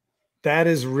dude. That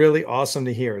is really awesome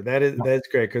to hear. That's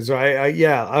great, because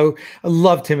I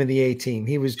loved him in the A-Team.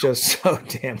 He was just so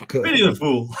damn good. Really the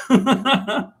fool.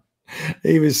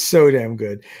 He was so damn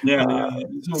good. Yeah.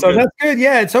 So good. That's good.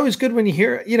 Yeah, it's always good when you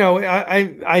hear. You know,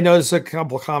 I noticed a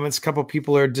couple of comments. A couple of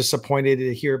people are disappointed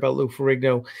to hear about Lou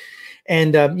Ferrigno,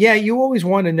 and yeah, you always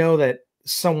want to know that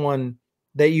someone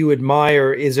that you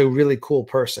admire is a really cool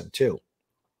person too.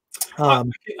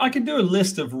 I could do a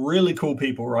list of really cool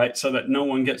people, right? So that no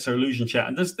one gets their illusion chat.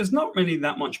 And there's not really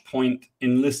that much point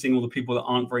in listing all the people that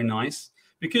aren't very nice,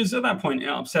 because at that point it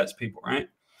upsets people, right?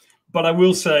 But I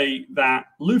will say that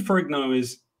Lou Ferrigno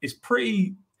is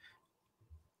pretty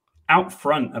out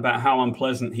front about how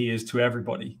unpleasant he is to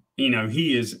everybody. You know,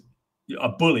 he is a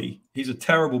bully. He's a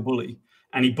terrible bully,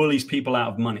 and he bullies people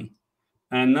out of money,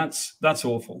 and that's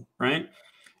awful, right?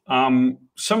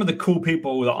 Some of the cool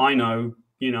people that I know.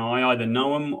 You know, I either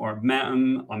know them or I've met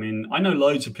them. I mean, I know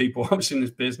loads of people obviously in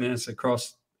this business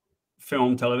across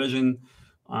film, television.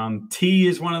 T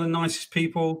is one of the nicest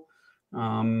people.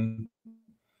 I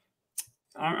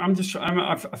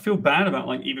feel bad about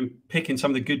like even picking some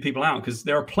of the good people out, because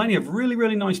there are plenty of really,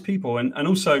 really nice people. And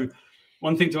also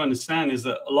one thing to understand is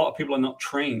that a lot of people are not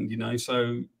trained, you know,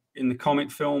 so in the comic,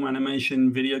 film,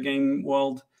 animation, video game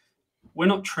world, we're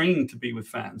not trained to be with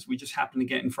fans. We just happen to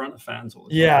get in front of fans all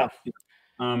the time. Yeah.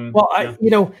 Well, yeah. You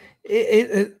know,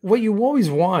 what you always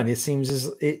want, it seems,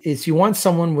 is you want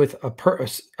someone with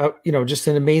you know, just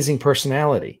an amazing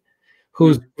personality.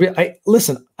 Who's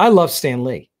listen, I love Stan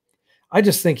Lee. I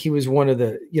just think he was one of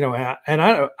the, you know, and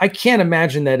I can't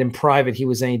imagine that in private he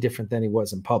was any different than he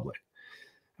was in public.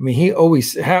 I mean, he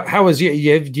always. How was you?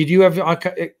 Did you have?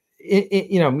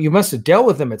 You know, you must have dealt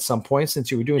with him at some point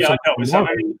since you were doing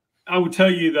something. I will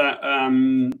tell you that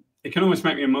it can almost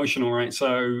make me emotional, right?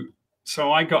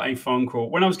 So I got a phone call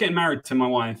when I was getting married to my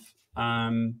wife.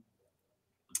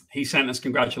 He sent us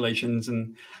congratulations,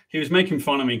 and he was making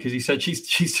fun of me because he said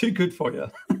she's too good for you,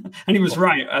 and he was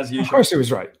right, as usual. Of course, he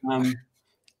was right.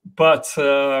 But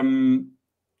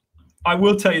I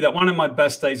will tell you that one of my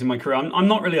best days in my career. I'm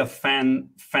not really a fan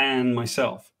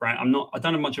myself, right? I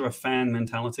don't have much of a fan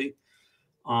mentality.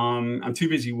 I'm too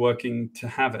busy working to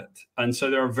have it, and so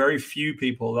there are very few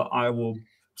people that I will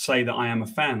say that I am a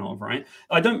fan of, right?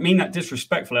 I don't mean that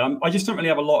disrespectfully. I just don't really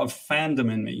have a lot of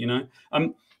fandom in me, you know.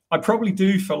 I probably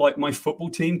do for like my football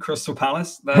team, Crystal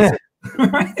Palace. That's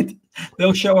it, right?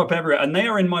 They'll show up everywhere, and they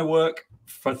are in my work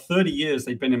for 30 years.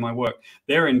 They've been in my work.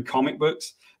 They're in comic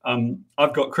books.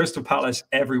 I've got Crystal Palace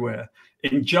everywhere.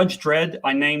 In Judge Dredd,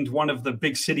 I named one of the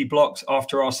big city blocks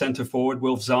after our center forward,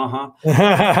 Wilf Zaha.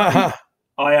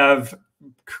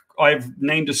 I've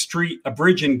named a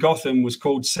bridge in Gotham was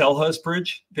called Selhurst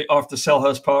Bridge after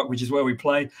Selhurst Park, which is where we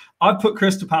play. I've put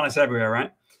Crystal Palace everywhere,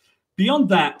 right? Beyond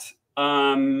that,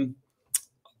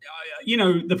 you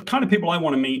know, the kind of people I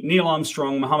want to meet, Neil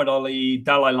Armstrong, Muhammad Ali,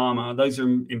 Dalai Lama, those are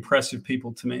impressive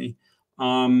people to me.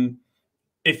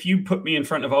 If you put me in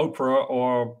front of Oprah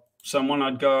or someone,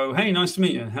 I'd go, "Hey, nice to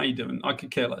meet you. How you doing?" I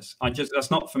could care less.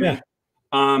 That's not for me.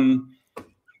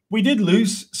 We did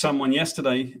lose someone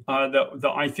yesterday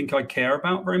that I think I care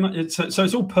about very much. So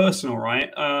it's all personal,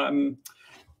 right?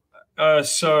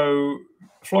 So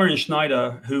Florian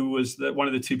Schneider, who was one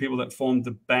of the two people that formed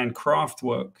the band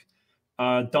Kraftwerk,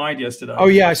 died yesterday. Oh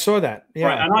yeah, I saw that. Yeah,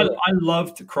 right. And I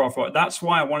loved Kraftwerk. That's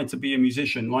why I wanted to be a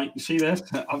musician. Like, you see this?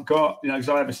 I've got, because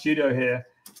I have a studio here.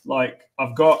 Like,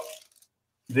 I've got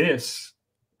this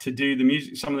to do the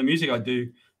music, some of the music I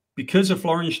do, because of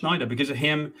Florian Schneider, because of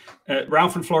him,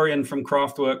 Ralph and Florian from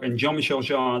Kraftwerk, and Jean-Michel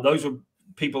Jarre. Those were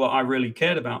people that I really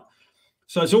cared about.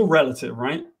 So it's all relative,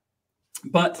 right?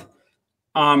 But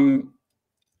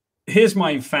here's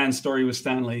my fan story with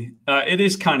Stanley. It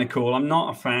is kind of cool. I'm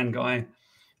not a fan guy,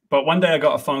 but one day I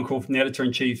got a phone call from the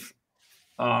editor-in-chief,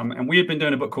 and we had been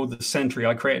doing a book called The Sentry.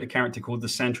 I created a character called The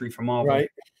Sentry for Marvel. Right.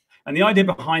 And the idea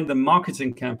behind the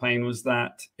marketing campaign was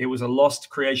that it was a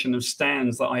lost creation of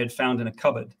Stan's that I had found in a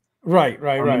cupboard. Right.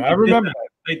 I remember that.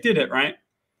 They did it, right?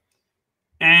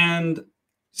 And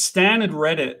Stan had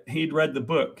read it. He'd read the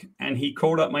book, and he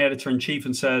called up my editor-in-chief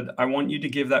and said, "I want you to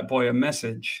give that boy a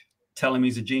message. Tell him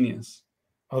he's a genius."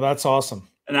 Oh, that's awesome.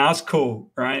 And that's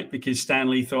cool, right? Because Stan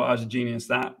Lee thought I was a genius.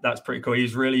 That's pretty cool.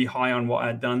 He's really high on what I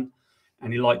had done,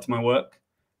 and he liked my work.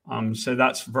 So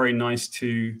that's very nice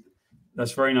to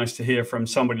hear from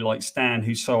somebody like Stan,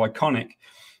 who's so iconic.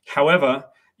 However,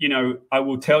 I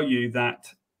will tell you that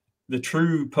the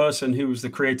true person who was the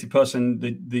creative person,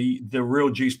 the real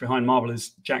juice behind Marvel, is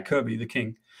Jack Kirby, the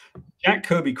king. Jack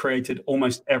Kirby created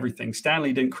almost everything. Stan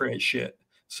Lee didn't create shit.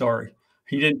 Sorry.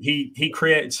 He didn't. He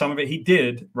created some of it. He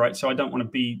did, right? So I don't want to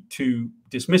be too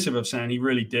dismissive of Stan. He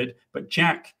really did. But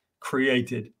Jack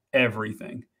created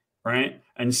everything, right?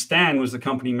 And Stan was the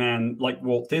company man, like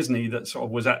Walt Disney, that sort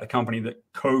of was at the company that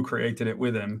co-created it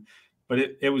with him. But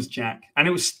it was Jack. And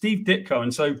it was Steve Ditko.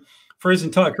 And so for his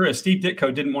entire career, Steve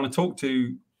Ditko didn't want to talk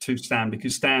to Stan,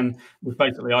 because Stan was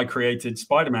basically, "I created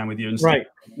Spider-Man with you." And Steve,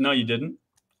 "No, you didn't.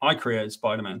 I created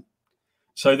Spider-Man."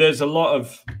 So there's a lot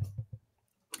of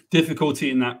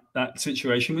difficulty in that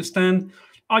situation with Stan.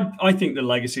 I think the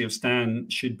legacy of Stan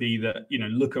should be that,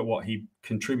 look at what he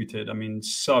contributed. I mean,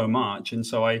 so much. And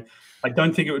so I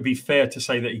don't think it would be fair to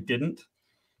say that he didn't,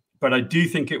 but I do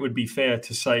think it would be fair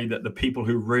to say that the people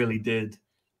who really did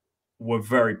were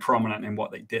very prominent in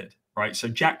what they did, right? So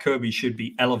Jack Kirby should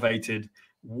be elevated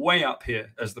way up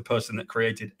here as the person that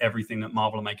created everything that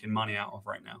Marvel are making money out of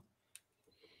right now.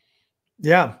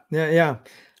 Yeah.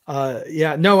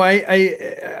 No,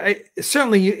 I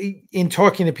certainly, in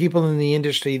talking to people in the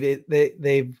industry,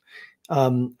 they've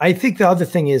I think the other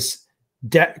thing is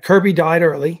Kirby died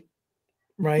early,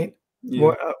 right?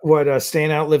 Yeah. What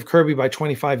Stan outlived Kirby by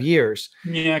 25 years.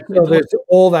 Yeah. So there's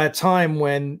all that time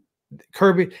when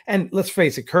Kirby, and let's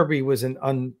face it, Kirby was an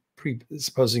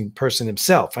unpresupposing person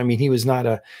himself. I mean, he was not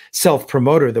a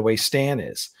self-promoter the way Stan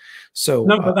is. So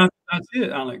no, but that's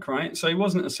it, Alec, right? So he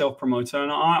wasn't a self-promoter, and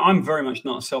I'm very much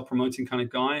not a self-promoting kind of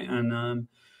guy. And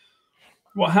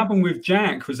what happened with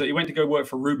Jack was that he went to go work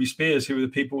for Ruby Spears, who were the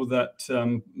people that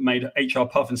made HR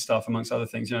Puff and stuff, amongst other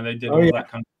things. They did all that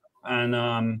kind of stuff.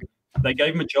 And they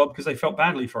gave him a job because they felt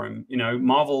badly for him.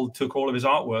 Marvel took all of his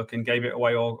artwork and gave it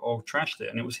away or trashed it,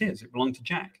 and it was his. It belonged to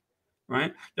Jack,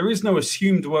 right? There is no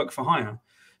assumed work for hire.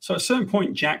 So at a certain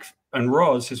point, Jack and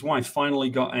Roz, his wife, finally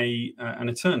got an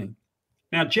attorney.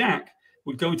 Now, Jack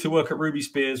would go to work at Ruby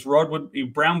Spears.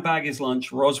 He'd brown bag his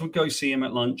lunch. Roz would go see him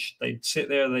at lunch. They'd sit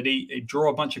there, they'd eat, he'd draw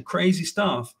a bunch of crazy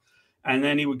stuff, and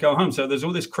then he would go home. So there's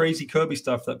all this crazy Kirby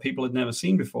stuff that people had never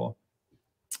seen before.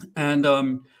 And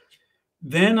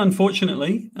then,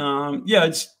 unfortunately,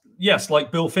 it's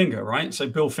like Bill Finger, right? So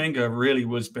Bill Finger really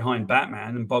was behind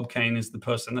Batman, and Bob Kane is the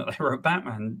person that they wrote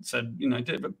Batman, said, did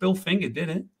it, but Bill Finger did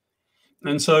it.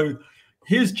 And so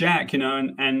here's Jack,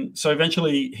 and so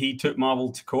eventually he took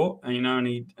Marvel to court, and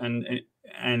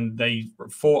they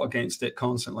fought against it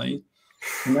constantly.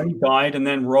 And then he died, and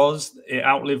then it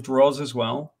outlived Roz as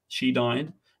well. She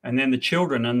died. And then the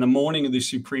children, and the morning of the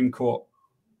Supreme Court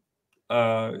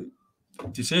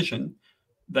decision,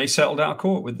 they settled out of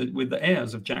court with the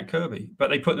heirs of Jack Kirby. But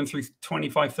they put them through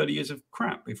 25, 30 years of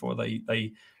crap before they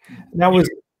Now was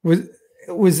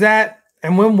that,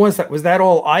 and when was that? Was that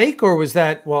all Ike, or was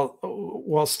that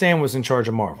while Stan was in charge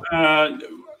of Marvel?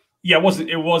 It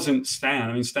wasn't Stan.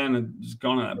 I mean, Stan was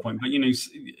gone at that point. But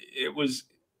it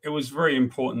was very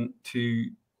important to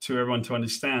everyone to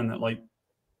understand that, like,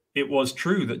 it was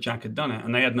true that Jack had done it,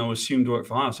 and they had no assumed work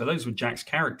for hire. So those were Jack's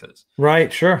characters.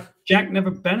 Right, sure. Jack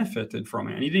never benefited from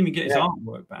it, and he didn't even get his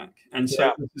artwork back. And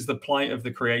so this is the plight of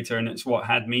the creator, and it's what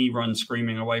had me run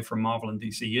screaming away from Marvel and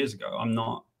DC years ago.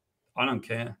 I don't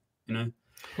care. you know,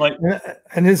 like.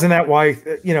 And isn't that why,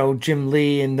 you know, Jim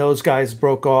Lee and those guys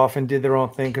broke off and did their own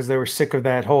thing because they were sick of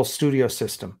that whole studio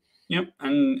system? Yep.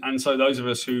 And so those of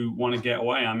us who want to get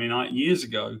away, I mean, years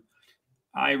ago,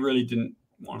 I really didn't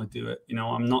want to do it. You know,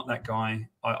 I'm not that guy.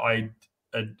 I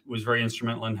was very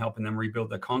instrumental in helping them rebuild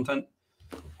their content.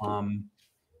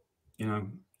 You know,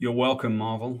 you're welcome,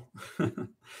 Marvel.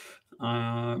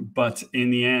 But in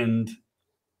the end,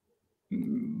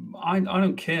 I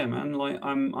don't care, man. Like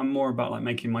I'm more about like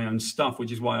making my own stuff,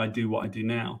 which is why I do what I do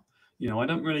now. You know, I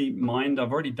don't really mind.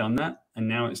 I've already done that, and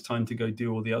now it's time to go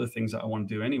do all the other things that I want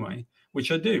to do anyway,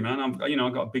 which I do, man. I've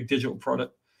got a big digital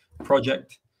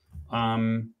project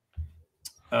in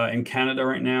Canada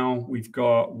right now. We've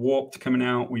got Warped coming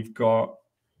out. We've got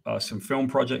some film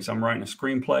projects. I'm writing a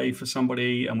screenplay for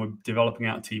somebody, and we're developing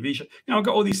out a TV show. You know, I've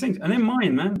got all these things, and they're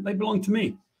mine, man. They belong to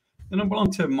me. They don't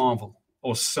belong to Marvel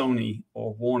or Sony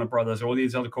or Warner Brothers or all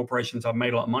these other corporations I've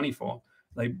made a lot of money for.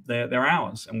 They're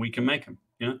ours, and we can make them.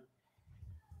 You know.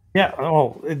 Yeah.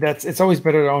 Oh, it's always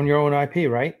better to own your own IP,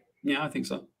 right? Yeah, I think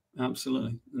so.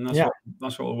 Absolutely, and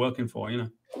that's what we're working for. You know.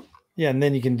 Yeah, and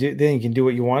then you can do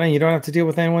what you want, and you don't have to deal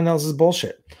with anyone else's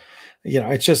bullshit. You know,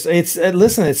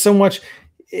 listen, it's so much.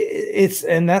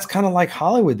 And that's kind of like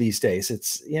Hollywood these days.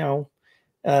 It's, you know,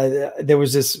 there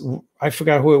was this, I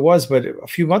forgot who it was, but a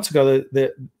few months ago,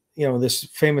 you know, this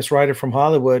famous writer from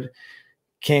Hollywood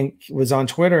was on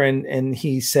Twitter, and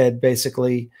he said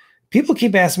basically, people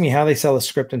keep asking me how they sell a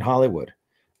script in Hollywood.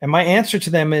 And my answer to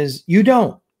them is, you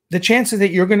don't. The chances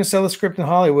that you're going to sell a script in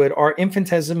Hollywood are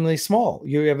infinitesimally small.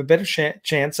 You have a better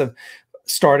chance of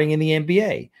starting in the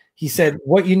NBA. He said,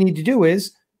 what you need to do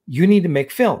is you need to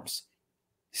make films.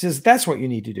 He says, that's what you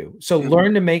need to do. So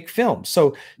learn to make films.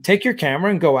 So take your camera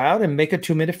and go out and make a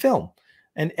 2-minute film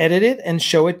and edit it and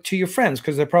show it to your friends,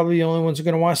 because they're probably the only ones who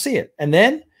are going to want to see it. And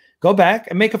then go back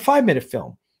and make a 5-minute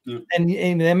film and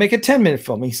then make a 10-minute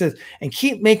film. He says, and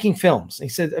keep making films. He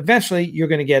said, eventually you're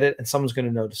going to get it and someone's going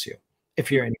to notice you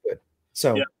if you're any good.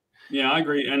 So yeah, I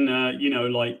agree. And, you know,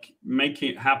 like make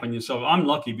it happen yourself. I'm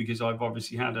lucky because I've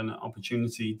obviously had an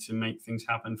opportunity to make things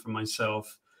happen for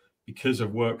myself because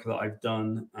of work that I've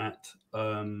done at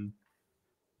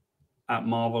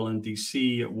Marvel and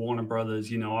DC, at Warner Brothers.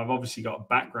 You know, I've obviously got a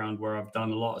background where I've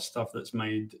done a lot of stuff that's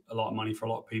made a lot of money for a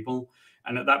lot of people.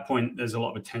 And at that point, there's a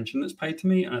lot of attention that's paid to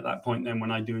me. And at that point, then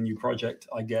when I do a new project,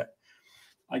 I get,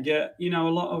 you know, a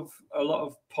lot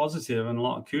of positive and a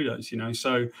lot of kudos, you know.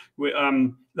 So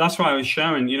that's why I was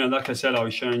showing, you know, like I said, I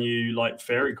was showing you like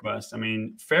Fairy Quest. I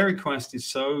mean, Fairy Quest is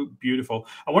so beautiful.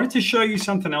 I wanted to show you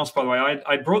something else, by the way.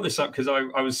 I brought this up because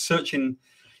I was searching.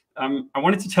 I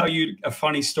wanted to tell you a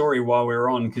funny story while we were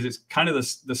on, because it's kind of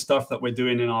the stuff that we're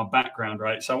doing in our background,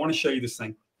 right? So I want to show you this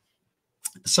thing.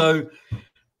 So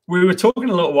we were talking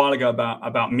a little while ago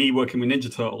about me working with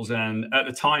Ninja Turtles, and at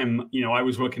the time, you know, I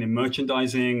was working in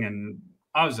merchandising, and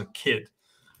I was a kid.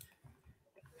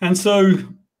 And so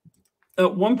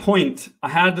at one point,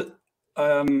 I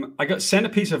got sent a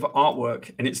piece of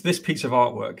artwork, and it's this piece of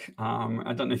artwork.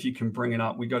 I don't know if you can bring it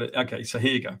up. We got it. Okay, so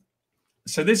here you go.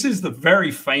 So this is the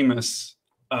very famous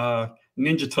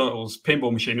Ninja Turtles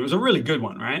pinball machine. It was a really good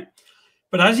one, right?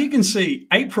 But as you can see,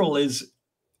 April is,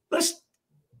 let's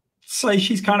say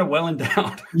she's kind of well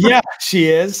endowed. Yeah, she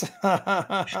is.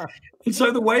 And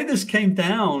so the way this came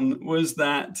down was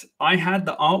that I had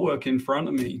the artwork in front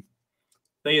of me.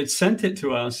 They had sent it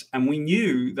to us, and we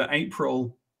knew that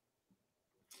April,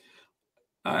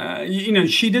 you know,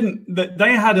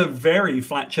 they had a very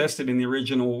flat-chested in the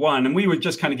original one, and we were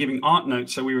just kind of giving art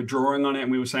notes. So we were drawing on it,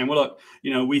 and we were saying, well, look,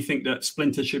 you know, we think that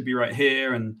Splinter should be right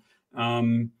here, and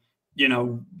you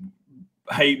know,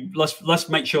 hey, let's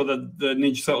make sure that the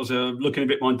Ninja Turtles are looking a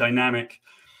bit more dynamic.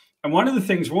 And one of the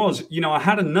things was, you know, I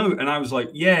had a note, and I was like,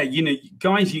 yeah, you know,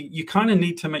 guys, you kind of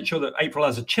need to make sure that April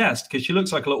has a chest, because she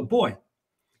looks like a little boy.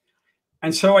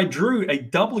 And so I drew a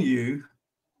W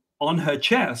on her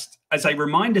chest as a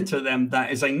reminder to them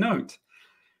that is a note.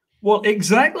 Well,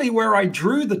 exactly where I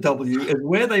drew the W is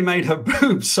where they made her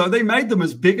boobs. So they made them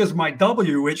as big as my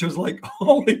W, which was like,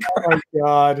 holy crap. Oh,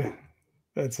 God.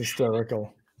 That's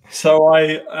hysterical. So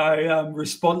I am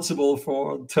responsible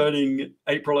for turning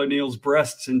April O'Neil's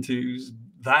breasts into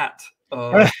that.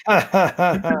 Oh,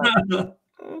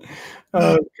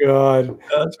 God.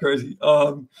 That's crazy.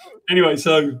 Anyway,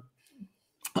 so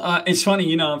it's funny,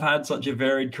 you know, I've had such a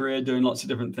varied career doing lots of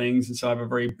different things. And so I have a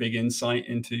very big insight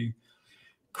into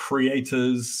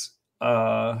creators'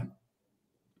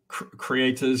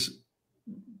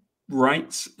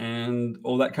 rights and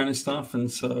all that kind of stuff. And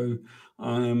so,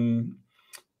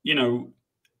 you know,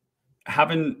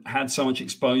 having had so much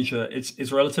exposure,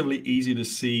 it's relatively easy to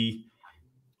see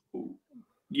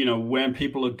you know, where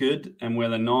people are good and where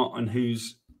they're not, and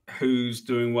who's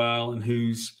doing well and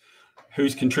who's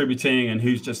contributing and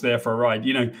who's just there for a ride.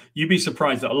 You know, you'd be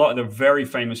surprised that a lot of the very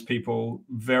famous people,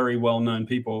 very well-known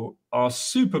people, are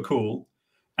super cool.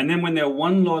 And then when they're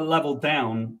one level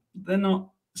down, they're not,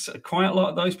 quite a lot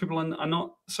of those people are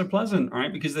not so pleasant,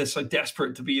 right? Because they're so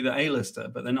desperate to be the A-lister,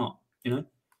 but they're not, you know?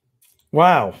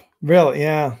 Wow. Really?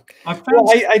 Yeah. I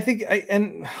think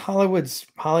and Hollywood's,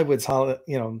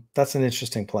 you know, that's an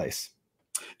interesting place.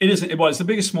 It is. Well, it's the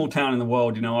biggest small town in the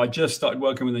world. You know, I just started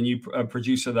working with a new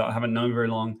producer that I haven't known very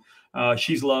long.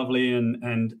 She's lovely,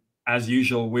 and as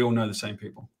usual, we all know the same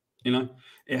people. You know,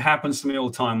 it happens to me all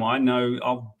the time. I know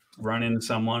I'll run into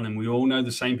someone, and we all know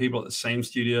the same people at the same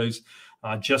studios.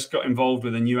 I just got involved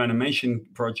with a new animation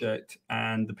project,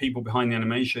 and the people behind the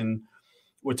animation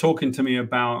were talking to me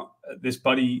about this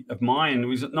buddy of mine. It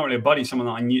was not really a buddy, someone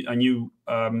that I knew.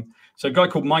 So a guy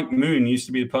called Mike Moon used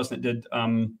to be the person that did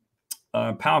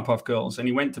Powerpuff Girls, and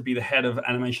he went to be the head of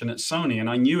animation at Sony, and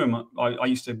I knew him. I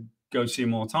used to go see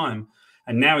him all the time,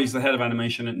 and now he's the head of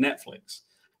animation at Netflix.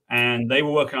 And they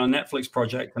were working on a Netflix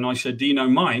project, and I said, "Do you know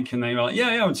Mike?" And they were like,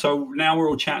 "Yeah." And so now we're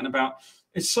all chatting about.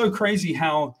 It's so crazy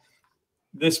how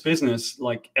this business,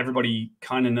 like, everybody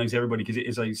kind of knows everybody because it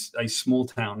is a small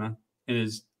town. Huh? It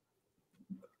is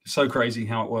so crazy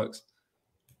how it works.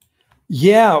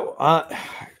 Yeah,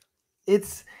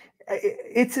 it's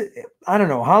I don't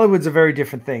know. Hollywood's a very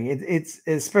different thing. It's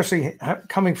especially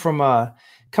coming from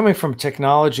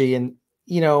technology, and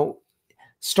you know,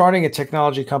 starting a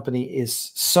technology company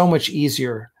is so much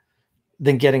easier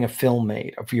than getting a film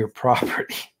made of your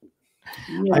property.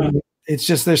 Yeah. I mean, it's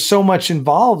just there's so much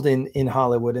involved in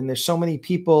Hollywood, and there's so many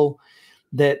people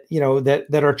that you know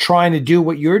that are trying to do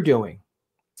what you're doing.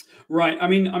 Right. I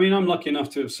mean, I'm lucky enough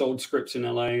to have sold scripts in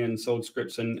LA and sold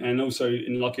scripts and also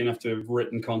lucky enough to have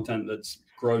written content that's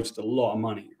grossed a lot of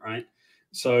money. Right.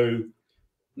 So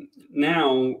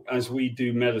now, as we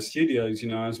do Meta Studios, you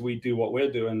know, as we do what we're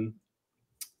doing,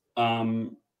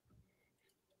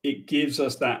 it gives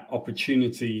us that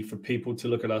opportunity for people to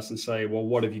look at us and say, well,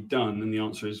 what have you done? And the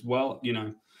answer is, well, you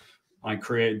know, I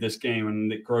created this game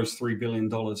and it grossed $3 billion.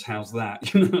 How's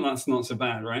that? You know, that's not so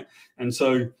bad. Right. And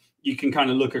so you can kind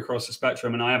of look across the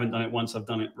spectrum, and I haven't done it once, I've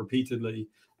done it repeatedly.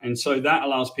 And so that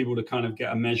allows people to kind of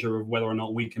get a measure of whether or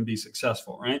not we can be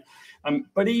successful, right?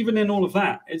 But even in all of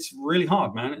that, it's really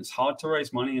hard, man. It's hard to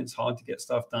raise money. It's hard to get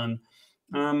stuff done.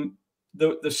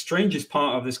 The strangest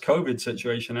part of this COVID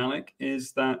situation, Alec,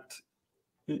 is that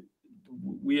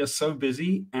we are so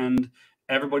busy and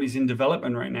everybody's in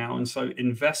development right now. And so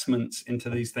investments into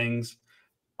these things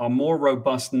are more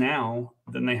robust now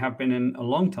than they have been in a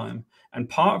long time. And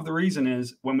part of the reason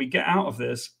is when we get out of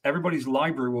this, everybody's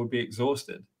library will be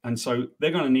exhausted. And so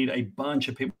they're going to need a bunch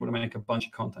of people to make a bunch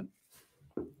of content.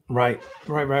 Right.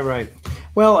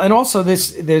 Well, and also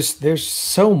there's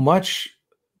so much.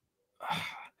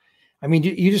 I mean,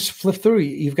 you just flip through.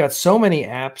 You've got so many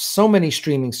apps, so many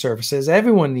streaming services.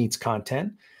 Everyone needs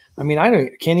content. I mean,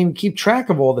 can't even keep track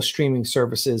of all the streaming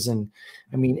services. And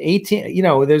I mean, you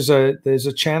know, there's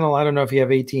a channel. I don't know if you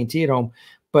have AT&T at home,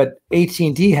 but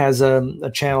AT&T has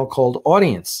a channel called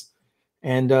Audience,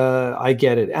 and I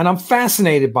get it, and I'm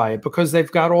fascinated by it because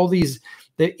they've got all the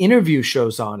interview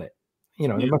shows on it. You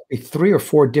know, there must be 3 or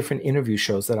 4 different interview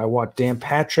shows that I watch. Dan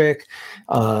Patrick,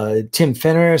 Tim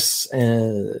Ferriss,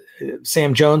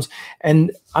 Sam Jones,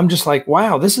 and I'm just like,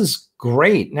 wow, this is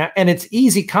great. Now, and it's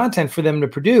easy content for them to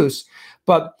produce,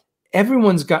 but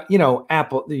everyone's got, you know,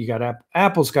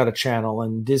 Apple's got a channel,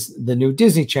 and the new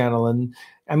Disney Channel, and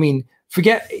I mean,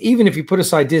 forget, even if you put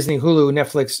aside Disney, Hulu,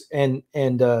 Netflix, and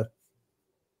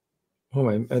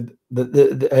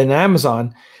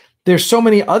Amazon, there's so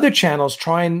many other channels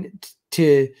trying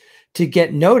to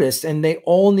get noticed, and they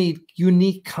all need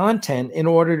unique content in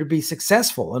order to be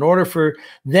successful, in order for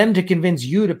them to convince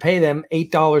you to pay them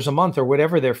 $8 a month or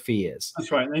whatever their fee is.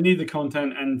 That's right. They need the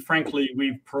content, and frankly,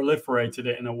 we've proliferated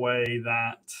it in a way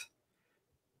that,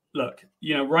 look,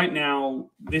 you know, right now,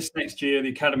 this next year, the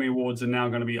Academy Awards are now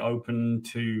going to be open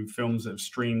to films that have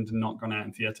streamed and not gone out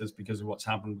in theaters because of what's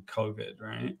happened with COVID,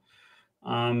 right?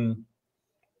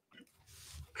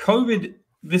 COVID,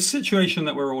 this situation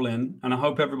that we're all in, and I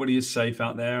hope everybody is safe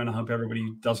out there, and I hope everybody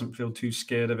doesn't feel too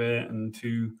scared of it and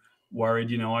too worried.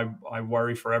 You know, I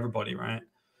worry for everybody, right?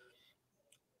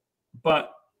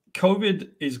 But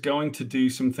COVID is going to do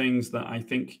some things that I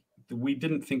think that we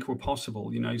didn't think were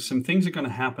possible. You know, some things are going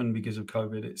to happen because of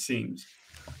COVID, it seems.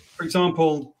 For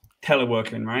example,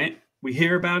 teleworking, right? We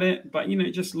hear about it, but, you know,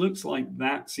 it just looks like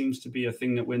that seems to be a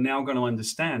thing that we're now going to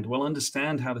understand. We'll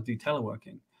understand how to do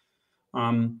teleworking.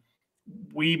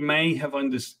 we may have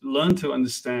learned to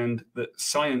understand that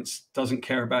science doesn't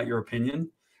care about your opinion.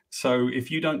 So if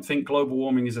you don't think global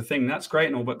warming is a thing, that's great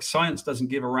and all, but science doesn't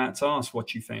give a rat's ass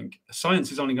what you think.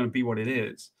 Science is only going to be what it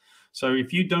is. So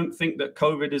if you don't think that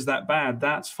COVID is that bad,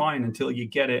 that's fine until you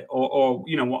get it. Or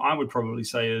you know, what I would probably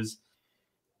say is,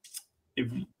 if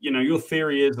you know your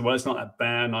theory is, well, it's not that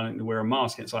bad, I don't need to wear a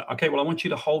mask. It's like, okay, well, I want you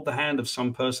to hold the hand of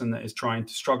some person that is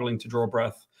struggling to draw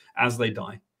breath as they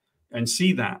die, and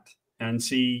see that, and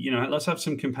see, you know, let's have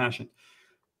some compassion.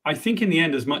 I think in the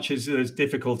end, as much as there's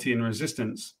difficulty and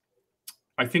resistance,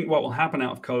 I think what will happen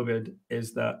out of COVID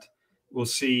is that we'll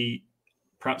see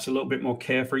perhaps a little bit more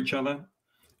care for each other.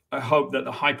 I hope that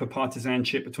the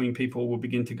hyper-partisanship between people will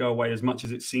begin to go away, as much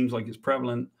as it seems like it's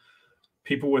prevalent.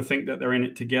 People will think that they're in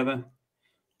it together.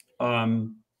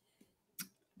 People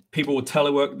will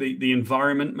telework. The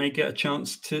environment may get a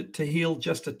chance to heal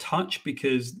just a touch,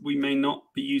 because we may not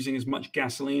be using as much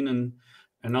gasoline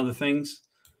and other things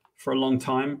for a long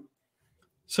time.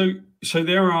 So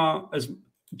there are,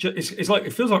 it's like,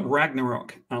 it feels like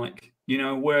Ragnarok, Alec, you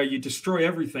know, where you destroy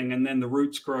everything and then the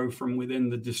roots grow from within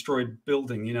the destroyed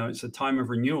building. You know, it's a time of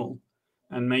renewal.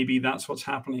 And maybe that's what's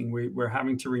happening. We're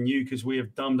having to renew because we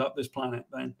have dumbed up this planet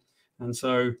then. And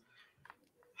so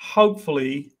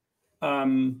hopefully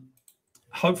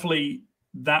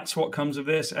that's what comes of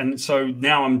this. And so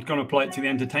now I'm going to apply it to the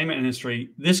entertainment industry.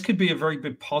 This could be a very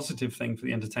big positive thing for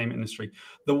the entertainment industry.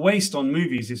 The waste on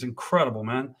movies is incredible,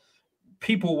 man.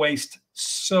 People waste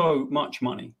so much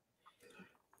money.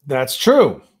 That's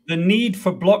true. The need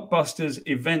for blockbusters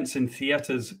events in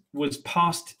theaters was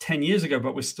past 10 years ago,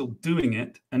 but we're still doing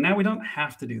it. And now we don't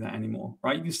have to do that anymore,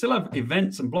 right? You can still have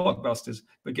events and blockbusters,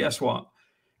 but guess what?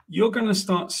 You're going to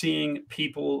start seeing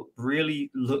people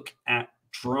really look at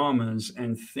dramas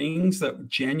and things that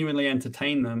genuinely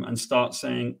entertain them and start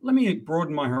saying, let me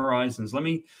broaden my horizons. Let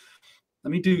me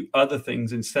do other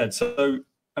things instead. So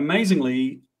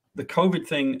amazingly, the COVID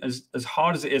thing, as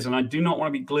hard as it is, and I do not want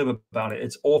to be glib about it,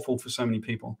 it's awful for so many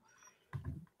people.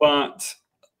 But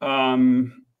I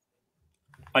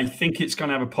think it's going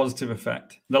to have a positive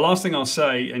effect. The last thing I'll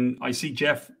say, and I see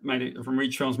Jeff from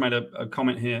Reach Films made a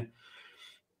comment here.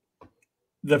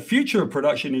 The future of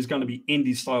production is going to be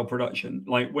indie style production.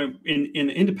 Like when in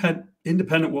the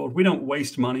independent world, we don't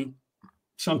waste money.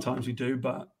 Sometimes we do,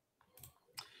 but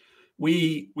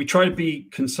we try to be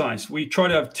concise. We try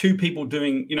to have two people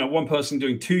doing, you know, one person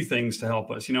doing two things to help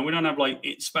us. You know, we don't have like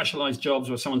specialized jobs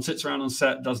where someone sits around on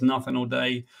set, does nothing all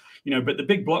day, you know, but the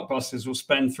big blockbusters will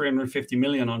spend 350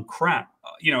 million on crap.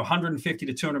 You know, 150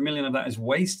 to 200 million of that is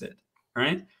wasted,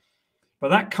 right? But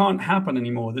that can't happen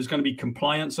anymore. There's going to be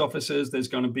compliance officers. There's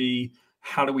going to be,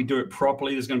 how do we do it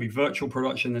properly? There's going to be virtual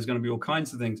production. There's going to be all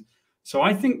kinds of things. So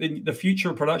I think the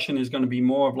future of production is going to be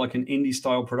more of like an indie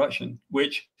style production,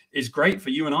 which is great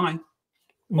for you and I.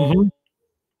 Mm-hmm.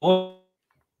 Or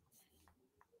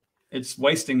it's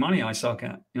wasting money I suck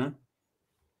at, you know?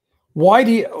 Why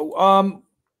do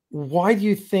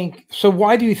you think, so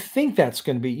why do you think that's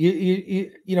going to be,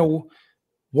 you know,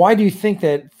 why do you think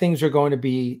that things are going to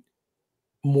be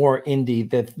more indie,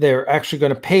 that they're actually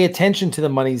going to pay attention to the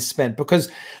money spent?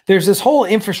 Because there's this whole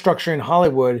infrastructure in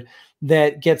Hollywood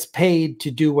that gets paid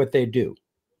to do what they do,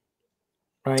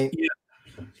 right?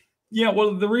 Yeah,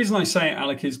 well, the reason I say it,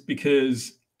 Alec, is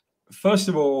because, first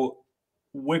of all,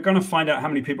 we're going to find out how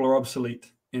many people are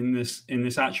obsolete in this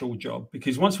actual job.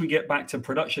 Because once we get back to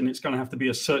production, it's going to have to be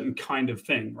a certain kind of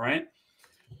thing, right?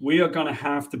 We are going to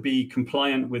have to be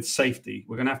compliant with safety.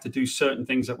 We're going to have to do certain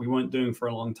things that we weren't doing for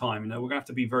a long time. You know, we're going to have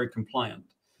to be very compliant.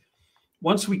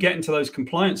 Once we get into those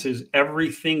compliances,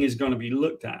 everything is going to be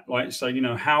looked at, right? So, you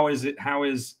know, how is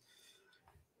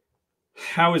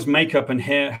makeup and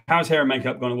hair, how's hair and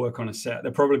makeup going to work on a set?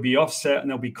 They'll probably be offset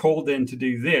and they'll be called in to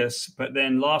do this, but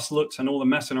then last looks and all the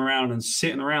messing around and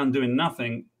sitting around doing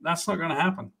nothing, that's not going to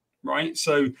happen, right?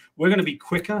 So we're going to be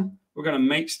quicker. We're going to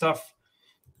make stuff,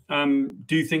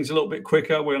 do things a little bit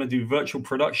quicker. We're going to do virtual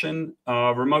production,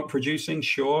 remote producing,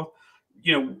 sure.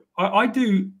 You know, I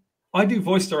do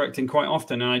voice directing quite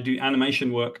often, and I do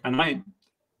animation work. And I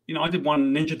did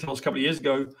one Ninja Turtles a couple of years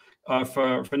ago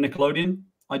for Nickelodeon.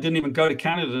 I didn't even go to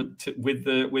Canada with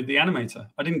the animator.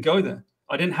 I didn't go there.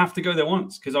 I didn't have to go there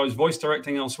once because I was voice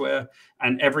directing elsewhere,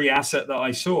 and every asset that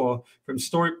I saw from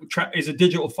story is a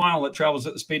digital file that travels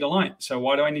at the speed of light. So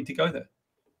why do I need to go there?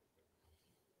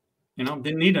 You know, I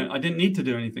didn't need to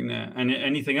do anything there, and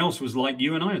anything else was like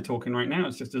you and I are talking right now.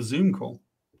 It's just a Zoom call,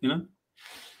 you know.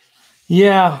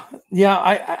 Yeah.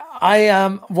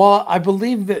 Well, I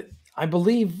believe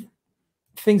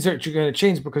things are going to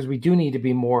change because we do need to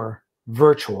be more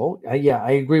virtual. Yeah,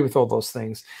 I agree with all those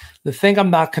things. The thing I'm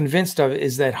not convinced of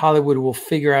is that Hollywood will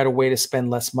figure out a way to spend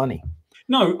less money.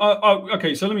 No,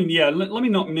 okay. So let me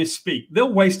not misspeak.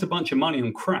 They'll waste a bunch of money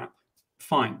on crap.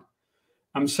 Fine.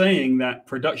 I'm saying that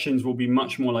productions will be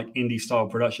much more like indie style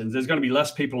productions. There's going to be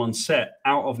less people on set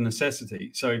out of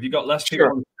necessity. So if you've got less people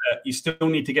on set, you still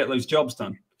need to get those jobs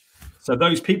done. So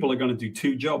those people are going to do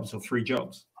 2 jobs or 3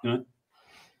 jobs, you know?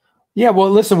 Yeah,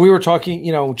 well, listen, we were talking,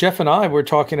 you know, Jeff and I were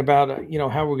talking about, you know,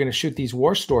 how we're going to shoot these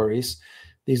war stories,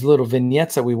 these little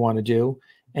vignettes that we want to do.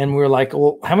 And we're like,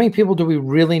 well, how many people do we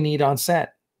really need on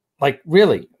set? Like,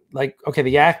 really? Like, okay,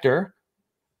 the actor,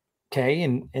 okay,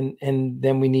 and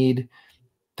then we need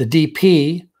the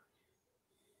DP,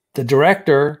 the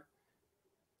director,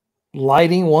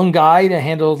 lighting, one guy to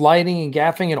handle lighting and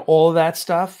gaffing and all of that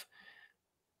stuff.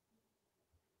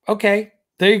 Okay,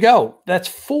 there you go. That's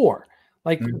 4.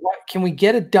 Like, can we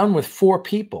get it done with 4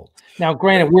 people? Now,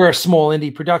 granted, we're a small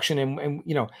indie production, and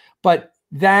you know, but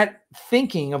that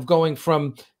thinking of going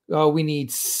from we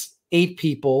need 8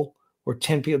 people or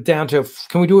 10 people down to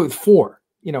can we do it with 4?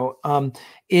 You know,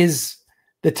 is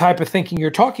the type of thinking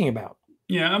you're talking about.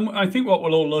 Yeah, I think what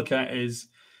we'll all look at is,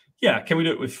 yeah, can we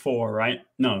do it with 4? Right?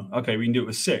 No. Okay, we can do it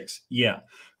with 6. Yeah.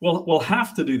 Well, we'll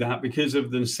have to do that because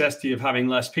of the necessity of having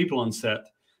less people on set.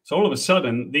 So all of a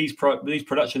sudden, these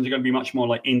productions are going to be much more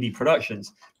like indie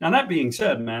productions. Now, that being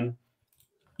said, man,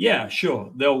 yeah,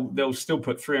 sure, they'll still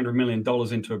put $300 million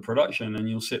into a production, and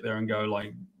you'll sit there and go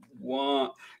like,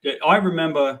 what? I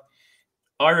remember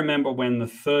when the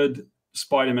 3rd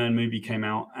Spider-Man movie came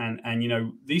out, and you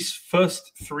know, these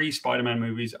first 3 Spider-Man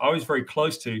movies I was very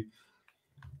close to,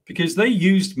 because they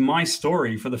used my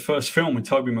story for the first film with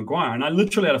Tobey Maguire. And I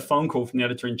literally had a phone call from the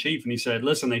editor-in-chief, and he said,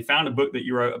 listen, they found a book that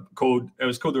you wrote called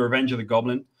The Revenge of the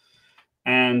Goblin.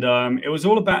 And it was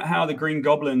all about how the Green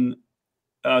Goblin,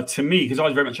 to me, because I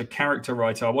was very much a character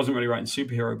writer, I wasn't really writing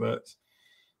superhero books.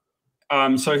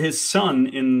 So his son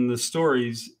in the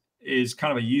stories is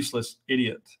kind of a useless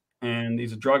idiot, and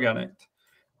he's a drug addict.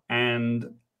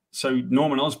 And so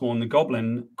Norman Osborn, the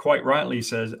Goblin, quite rightly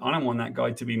says, I don't want that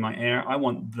guy to be my heir. I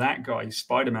want that guy,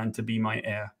 Spider-Man, to be my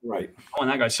heir. Right. I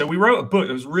want that guy. So we wrote a book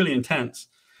that was really intense,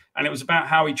 and it was about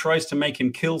how he tries to make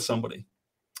him kill somebody.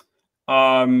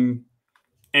 And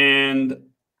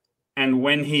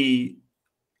when he,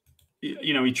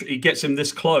 you know, he gets him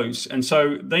this close. And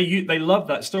so they loved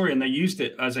that story, and they used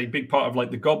it as a big part of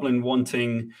like the Goblin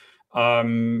wanting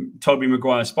Tobey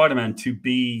Maguire Spider-Man to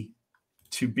be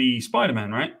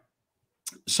Spider-Man, right?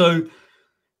 So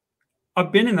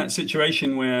I've been in that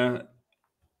situation where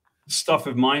stuff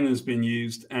of mine has been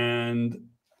used, and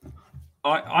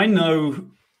I know,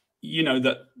 you know,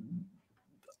 that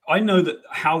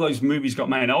how those movies got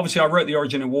made. Obviously, I wrote the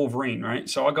origin of Wolverine, right?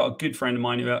 So I got a good friend of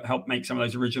mine who helped make some of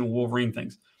those original Wolverine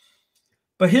things.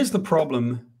 But here's the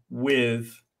problem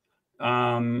with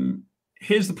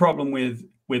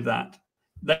that.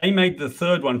 They made the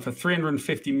 3rd one for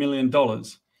 $350 million.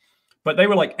 But they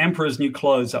were like Emperor's New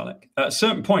Clothes, Alec. At a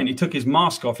certain point, he took his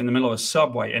mask off in the middle of a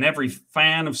subway, and every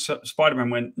fan of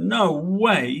Spider-Man went, no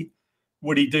way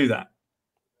would he do that.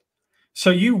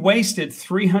 So you wasted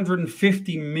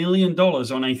 $350 million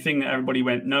on a thing that everybody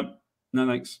went, nope, no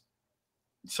thanks.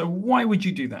 So why would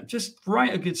you do that? Just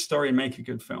write a good story and make a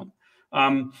good film.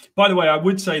 By the way, I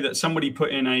would say that somebody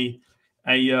put in a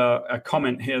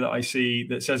comment here that I see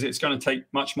that says it's going to take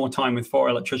much more time with 4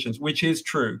 electricians, which is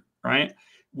true, right?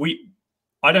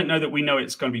 I don't know that we know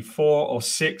it's going to be 4 or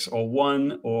 6 or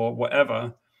 1 or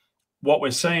whatever. What we're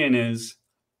saying is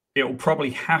it will probably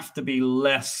have to be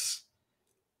less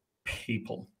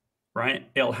people, right?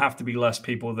 It'll have to be less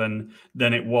people than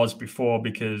it was before,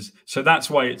 because so that's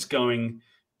why it's going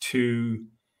to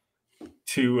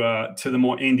the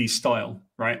more indie style,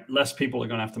 right? Less people are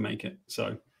going to have to make it.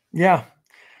 So yeah.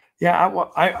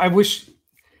 I wish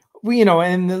we, you know,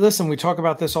 and listen, we talk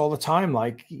about this all the time.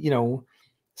 Like, you know,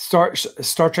 Star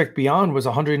Trek Beyond was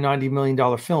a $190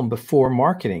 million film before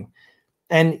marketing,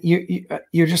 and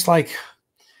you're just like,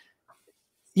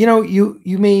 you know,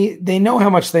 they know how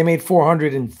much they made,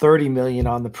 $430 million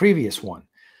on the previous one.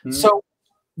 Mm-hmm. So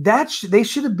they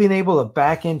should have been able to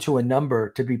back into a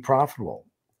number to be profitable,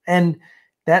 and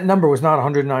that number was not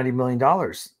 $190 million.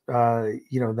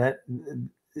 You know that.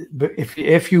 But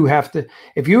if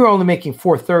you're only making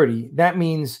 430, that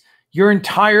means your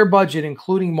entire budget,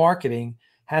 including marketing,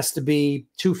 has to be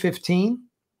 215,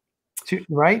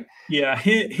 right? Yeah.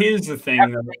 Here's the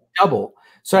thing. Double.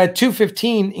 So at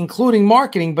 215, including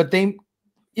marketing, but they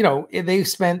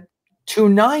spent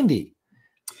 290.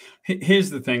 Here's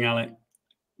the thing, Alec.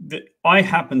 I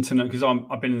happen to know, because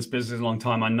I've been in this business a long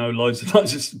time. I know loads and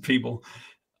loads of people.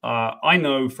 I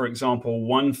know, for example,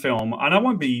 one film, and I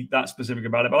won't be that specific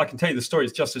about it, but I can tell you the story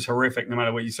is just as horrific no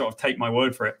matter what you sort of take my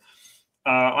word for it.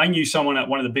 I knew someone at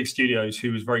one of the big studios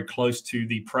who was very close to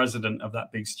the president of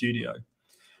that big studio.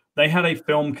 They had a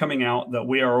film coming out that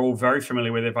we are all very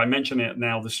familiar with. If I mention it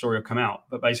now, the story will come out.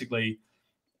 But basically,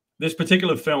 this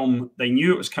particular film, they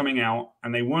knew it was coming out,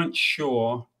 and they weren't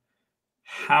sure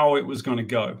how it was going to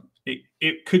go.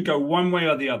 It could go one way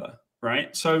or the other,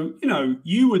 right? So, you know,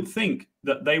 you would think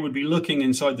that they would be looking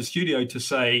inside the studio to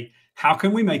say, how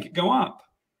can we make it go up?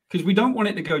 Because we don't want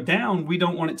it to go down. We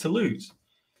don't want it to lose.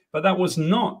 But that was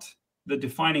not the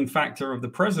defining factor of the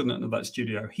president of that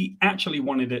studio. He actually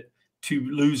wanted it to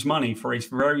lose money for a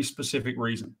very specific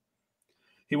reason.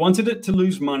 He wanted it to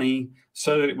lose money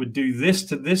so that it would do this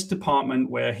to this department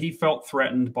where he felt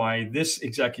threatened by this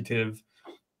executive.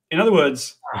 In other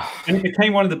words, and it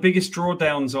became one of the biggest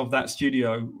drawdowns of that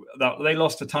studio, that they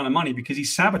lost a ton of money because he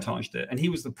sabotaged it. And he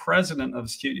was the president of the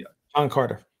studio. John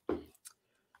Carter.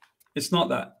 It's not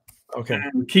that. Okay.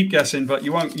 And keep guessing, but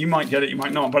you won't. You might get it, you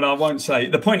might not, but I won't say.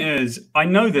 The point is, I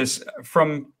know this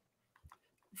from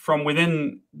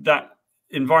within that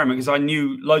environment because I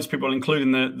knew loads of people,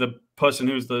 including the person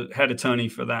who was the head attorney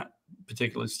for that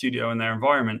particular studio and their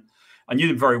environment. I knew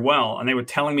them very well, and they were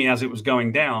telling me as it was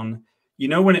going down, you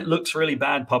know, when it looks really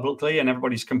bad publicly and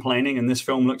everybody's complaining and this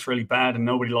film looks really bad and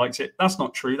nobody likes it, that's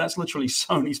not true. That's literally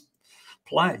Sony's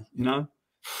play, you know.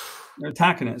 They're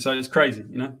attacking it, so it's crazy,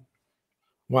 you know.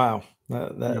 Wow,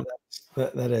 that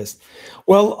is.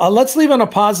 Well, let's leave on a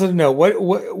positive note.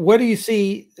 What do you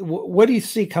see? What do you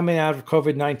see coming out of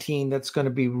COVID-19 that's going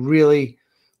to be really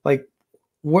like?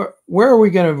 Where are we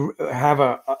going to have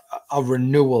a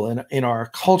renewal in our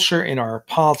culture, in our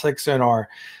politics, in our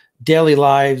daily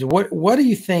lives? What do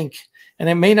you think? And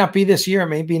it may not be this year, it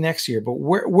may be next year, but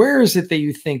where is it that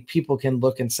you think people can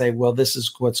look and say, well, this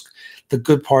is what's the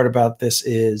good part about this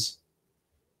is?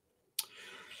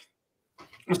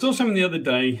 I saw something the other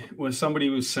day where somebody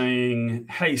was saying,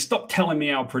 hey, stop telling me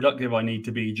how productive I need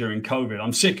to be during COVID.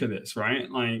 I'm sick of this,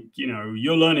 right? Like, you know,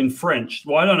 you're learning French.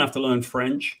 Well, I don't have to learn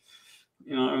French,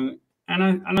 you know.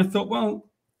 And I thought, well,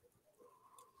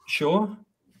 sure,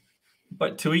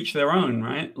 but to each their own,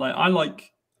 right?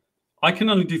 Like, I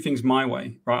can only do things my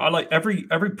way, right? I like every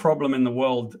problem in the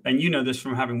world, and you know this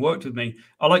from having worked with me.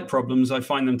 I like problems. I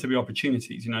find them to be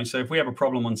opportunities, you know. So if we have a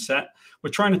problem on set, we're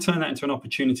trying to turn that into an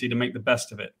opportunity to make the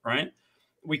best of it, right?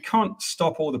 We can't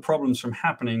stop all the problems from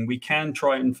happening. We can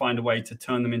try and find a way to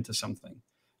turn them into something.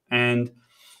 And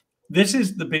this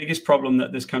is the biggest problem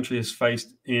that this country has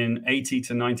faced in 80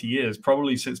 to 90 years,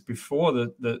 probably since before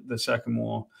the Second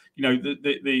War. You know,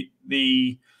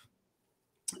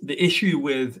 the issue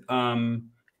with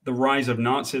the rise of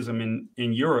Nazism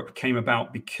in Europe came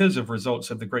about because of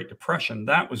results of the Great Depression.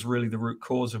 That was really the root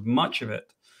cause of much of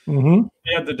it. Mm-hmm.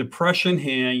 You had the Depression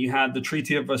here. You had the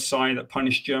Treaty of Versailles that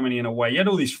punished Germany in a way. You had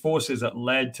all these forces that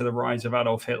led to the rise of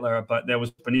Adolf Hitler, but there was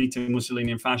Benito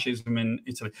Mussolini and fascism in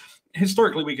Italy.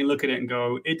 Historically, we can look at it and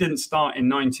go, it didn't start in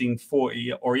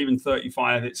 1940 or even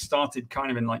 35. It started kind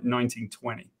of in like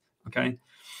 1920, okay?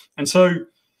 And so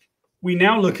we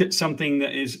now look at something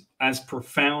that is as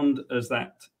profound as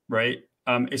that, right?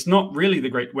 It's not really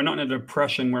we're not in a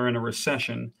depression, we're in a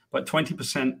recession, but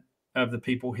 20% of the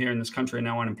people here in this country are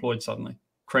now unemployed suddenly.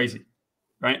 Crazy,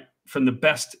 right? From the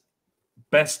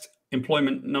best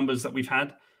employment numbers that we've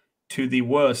had to the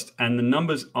worst, and the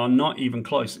numbers are not even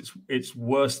close. It's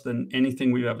worse than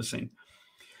anything we've ever seen.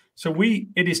 So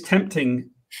it is tempting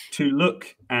to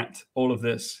look at all of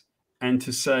this and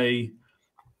to say,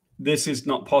 this is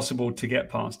not possible to get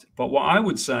past. But what I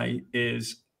would say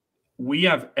is we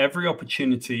have every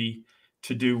opportunity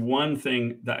to do one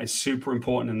thing that is super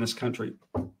important in this country.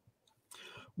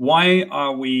 Why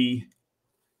are we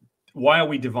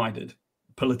divided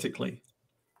politically?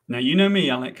 Now, you know me,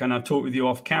 Alec, and I've talked with you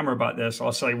off camera about this.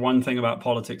 I'll say one thing about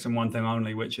politics and one thing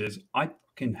only, which is I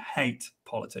fucking hate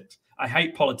politics. I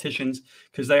hate politicians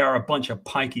because they are a bunch of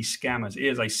pikey scammers. It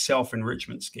is a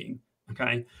self-enrichment scheme,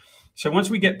 okay? So once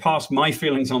we get past my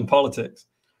feelings on politics,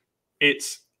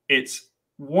 it's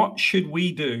what should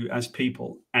we do as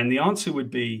people? And the answer would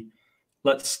be,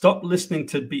 let's stop listening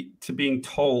to being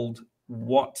told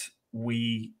what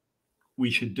we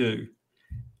should do.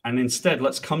 And instead,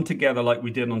 let's come together like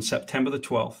we did on September the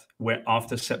 12th, where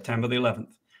after September the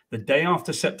 11th. The day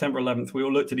after September 11th, we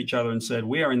all looked at each other and said,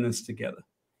 we are in this together.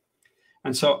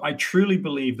 And so I truly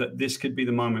believe that this could be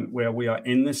the moment where we are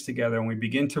in this together and we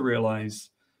begin to realize,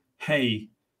 hey,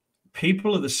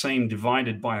 people are the same,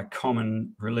 divided by a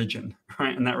common religion,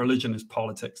 right? And that religion is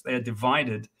politics. They are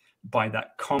divided by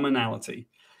that commonality.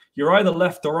 you're either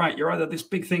left or right. You're either this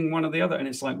big thing, one or the other. And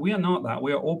it's like, we are not that.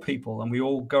 We are all people, and we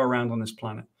all go around on this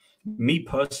planet. Me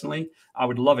personally, I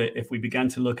would love it if we began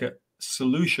to look at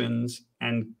solutions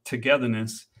and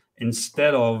togetherness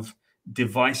instead of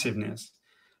divisiveness.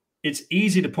 It's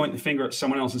easy to point the finger at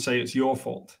someone else and say it's your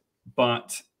fault,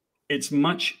 but it's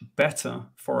much better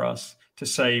for us to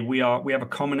say we have a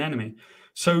common enemy.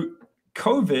 So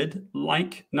COVID,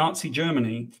 like Nazi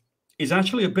Germany, is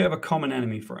actually a bit of a common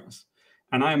enemy for us.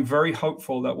 And I am very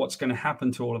hopeful that what's going to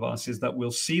happen to all of us is that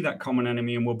we'll see that common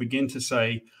enemy, and we'll begin to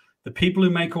say, the people who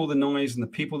make all the noise and the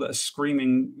people that are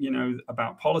screaming, you know,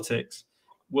 about politics,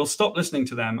 we'll stop listening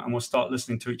to them and we'll start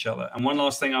listening to each other. And one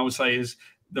last thing I would say is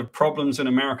the problems in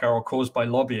America are caused by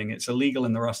lobbying. It's illegal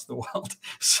in the rest of the world.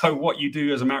 So what you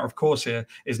do as a matter of course here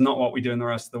is not what we do in the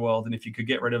rest of the world. And if you could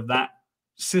get rid of that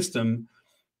system,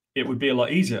 it would be a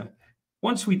lot easier.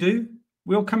 Once we do,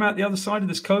 we'll come out the other side of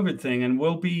this COVID thing, and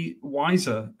we'll be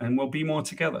wiser and we'll be more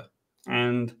together.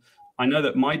 And I know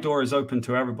that my door is open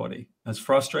to everybody. As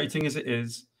frustrating as it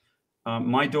is,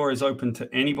 my door is open to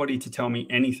anybody to tell me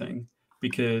anything,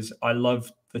 because I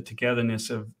love the togetherness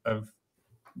of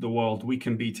the world. We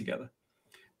can be together.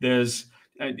 There's,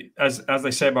 as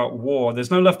they say about war, there's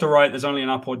no left or right. There's only an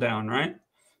up or down, right?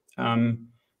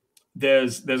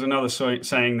 There's another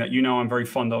saying that, you know, I'm very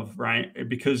fond of, right?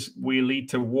 Because we lead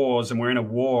to wars, and we're in a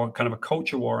war, kind of a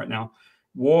culture war right now.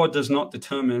 War does not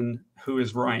determine who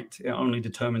is right. It only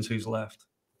determines who's left.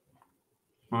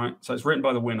 Right? So it's written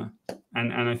by the winner.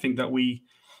 And I think that we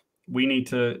need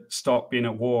to stop being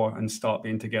at war and start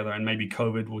being together. And maybe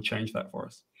COVID will change that for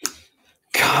us.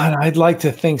 God, I'd like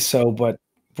to think so, but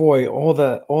boy, all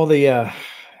the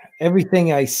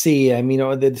everything I see, I mean,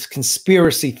 the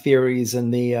conspiracy theories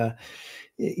and the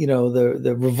you know,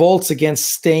 the revolts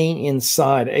against staying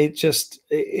inside.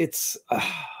 It's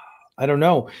I don't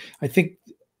know. I think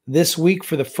this week,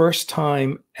 for the first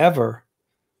time ever,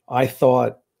 I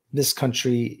thought this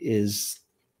country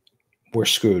we're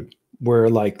screwed. We're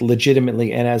like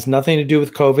legitimately, and it has nothing to do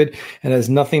with COVID, and has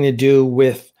nothing to do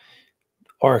with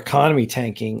our economy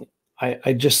tanking.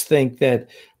 I just think that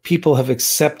people have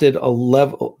accepted a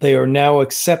level. They are now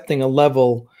accepting a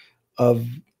level of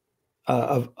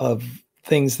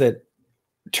things that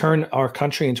turn our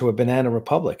country into a banana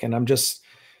republic. And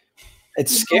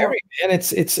it's scary, man.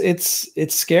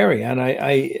 It's scary. And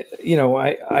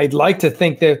I'd like to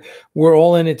think that we're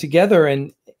all in it together.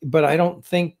 But I don't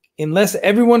think, unless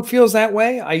everyone feels that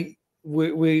way,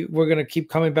 we're going to keep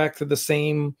coming back to the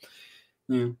same,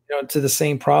 to the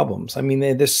same problems. I mean,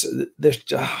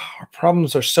 our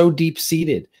problems are so deep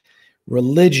seated: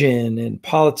 religion and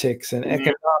politics and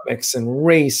economics and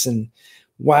race. And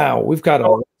wow, we've got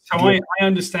a. So I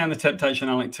understand the temptation,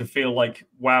 Alec, to feel like,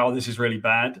 wow, this is really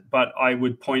bad. But I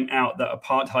would point out that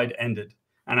apartheid ended.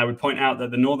 And I would point out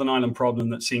that the Northern Ireland problem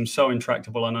that seems so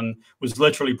intractable and was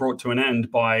literally brought to an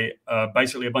end by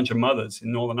basically a bunch of mothers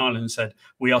in Northern Ireland, and said,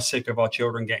 we are sick of our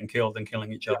children getting killed and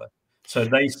killing each other. So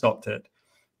they stopped it.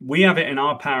 We have it in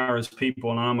our power as people,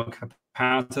 and I'm a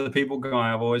power to the people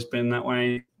guy. I've always been that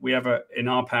way. We have it in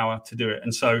our power to do it.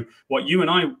 And so what you and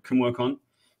I can work on,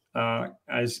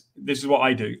 as this is what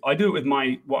I do. I do it with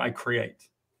what I create.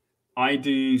 I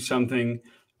do something,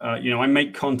 I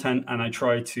make content, and I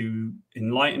try to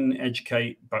enlighten,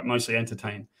 educate, but mostly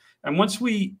entertain. And once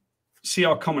we see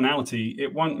our commonality,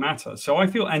 it won't matter. So I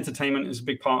feel entertainment is a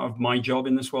big part of my job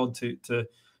in this world, to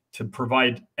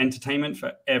provide entertainment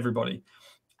for everybody.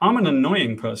 I'm an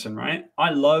annoying person, right? I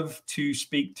love to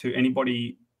speak to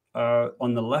anybody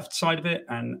on the left side of it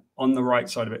and on the right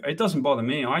side of it. It doesn't bother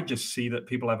me. I just see that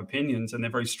people have opinions, and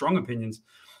they're very strong opinions.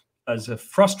 As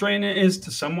frustrating it is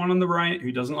to someone on the right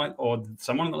who doesn't like, or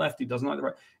someone on the left who doesn't like the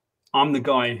right, I'm the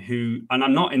guy who, and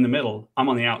I'm not in the middle. I'm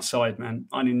on the outside, man.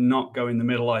 I do not go in the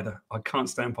middle either. I can't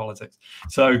stand politics.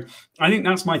 So I think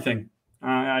that's my thing.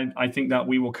 I think that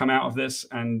we will come out of this,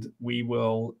 and we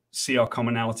will see our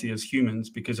commonality as humans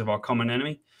because of our common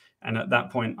enemy. And at that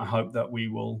point, I hope that we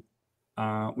will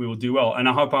do well. And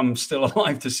I hope I'm still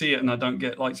alive to see it, and I don't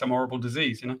get like some horrible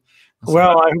disease,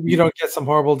 Well, I hope you don't get some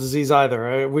horrible disease either.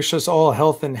 I wish us all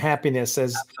health and happiness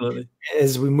as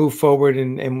we move forward.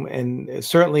 And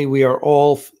certainly we are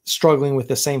all struggling with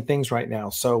the same things right now.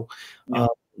 So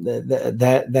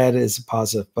that is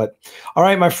positive. But all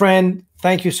right, my friend,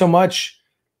 thank you so much.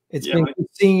 It's been good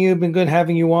seeing you. Been good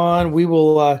having you on. We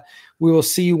will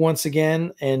see you once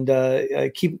again, and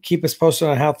keep us posted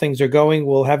on how things are going.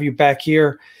 We'll have you back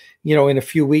here, in a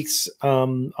few weeks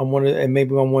on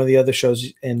maybe on one of the other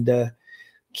shows, and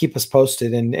keep us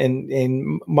posted.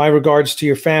 And my regards to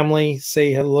your family.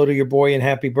 Say hello to your boy and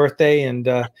happy birthday, and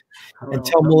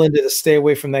tell Melinda to stay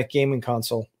away from that gaming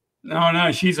console.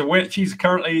 No, she's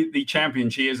currently the champion.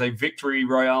 She is a Victory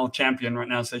Royale champion right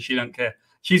now, so she don't care.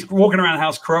 She's walking around the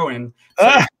house crowing. So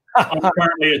I'm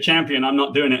currently a champion. I'm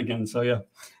not doing it again. So yeah.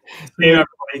 See you,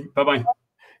 everybody. Bye-bye.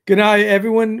 Good night,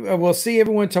 everyone. We'll see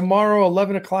everyone tomorrow,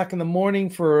 11 o'clock in the morning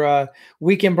for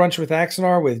Weekend Brunch with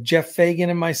Axanar with Jeff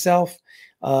Fagan and myself.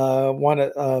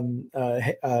 Kelly,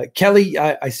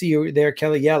 I see you there,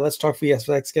 Kelly. Yeah, let's talk for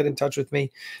VFX. Get in touch with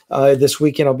me this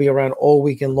weekend. I'll be around all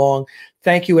weekend long.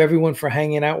 Thank you, everyone, for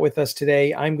hanging out with us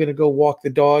today. I'm going to go walk the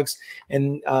dogs,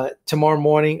 and tomorrow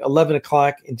morning, 11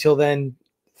 o'clock. Until then,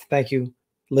 thank you.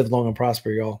 Live long and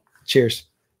prosper, y'all. Cheers.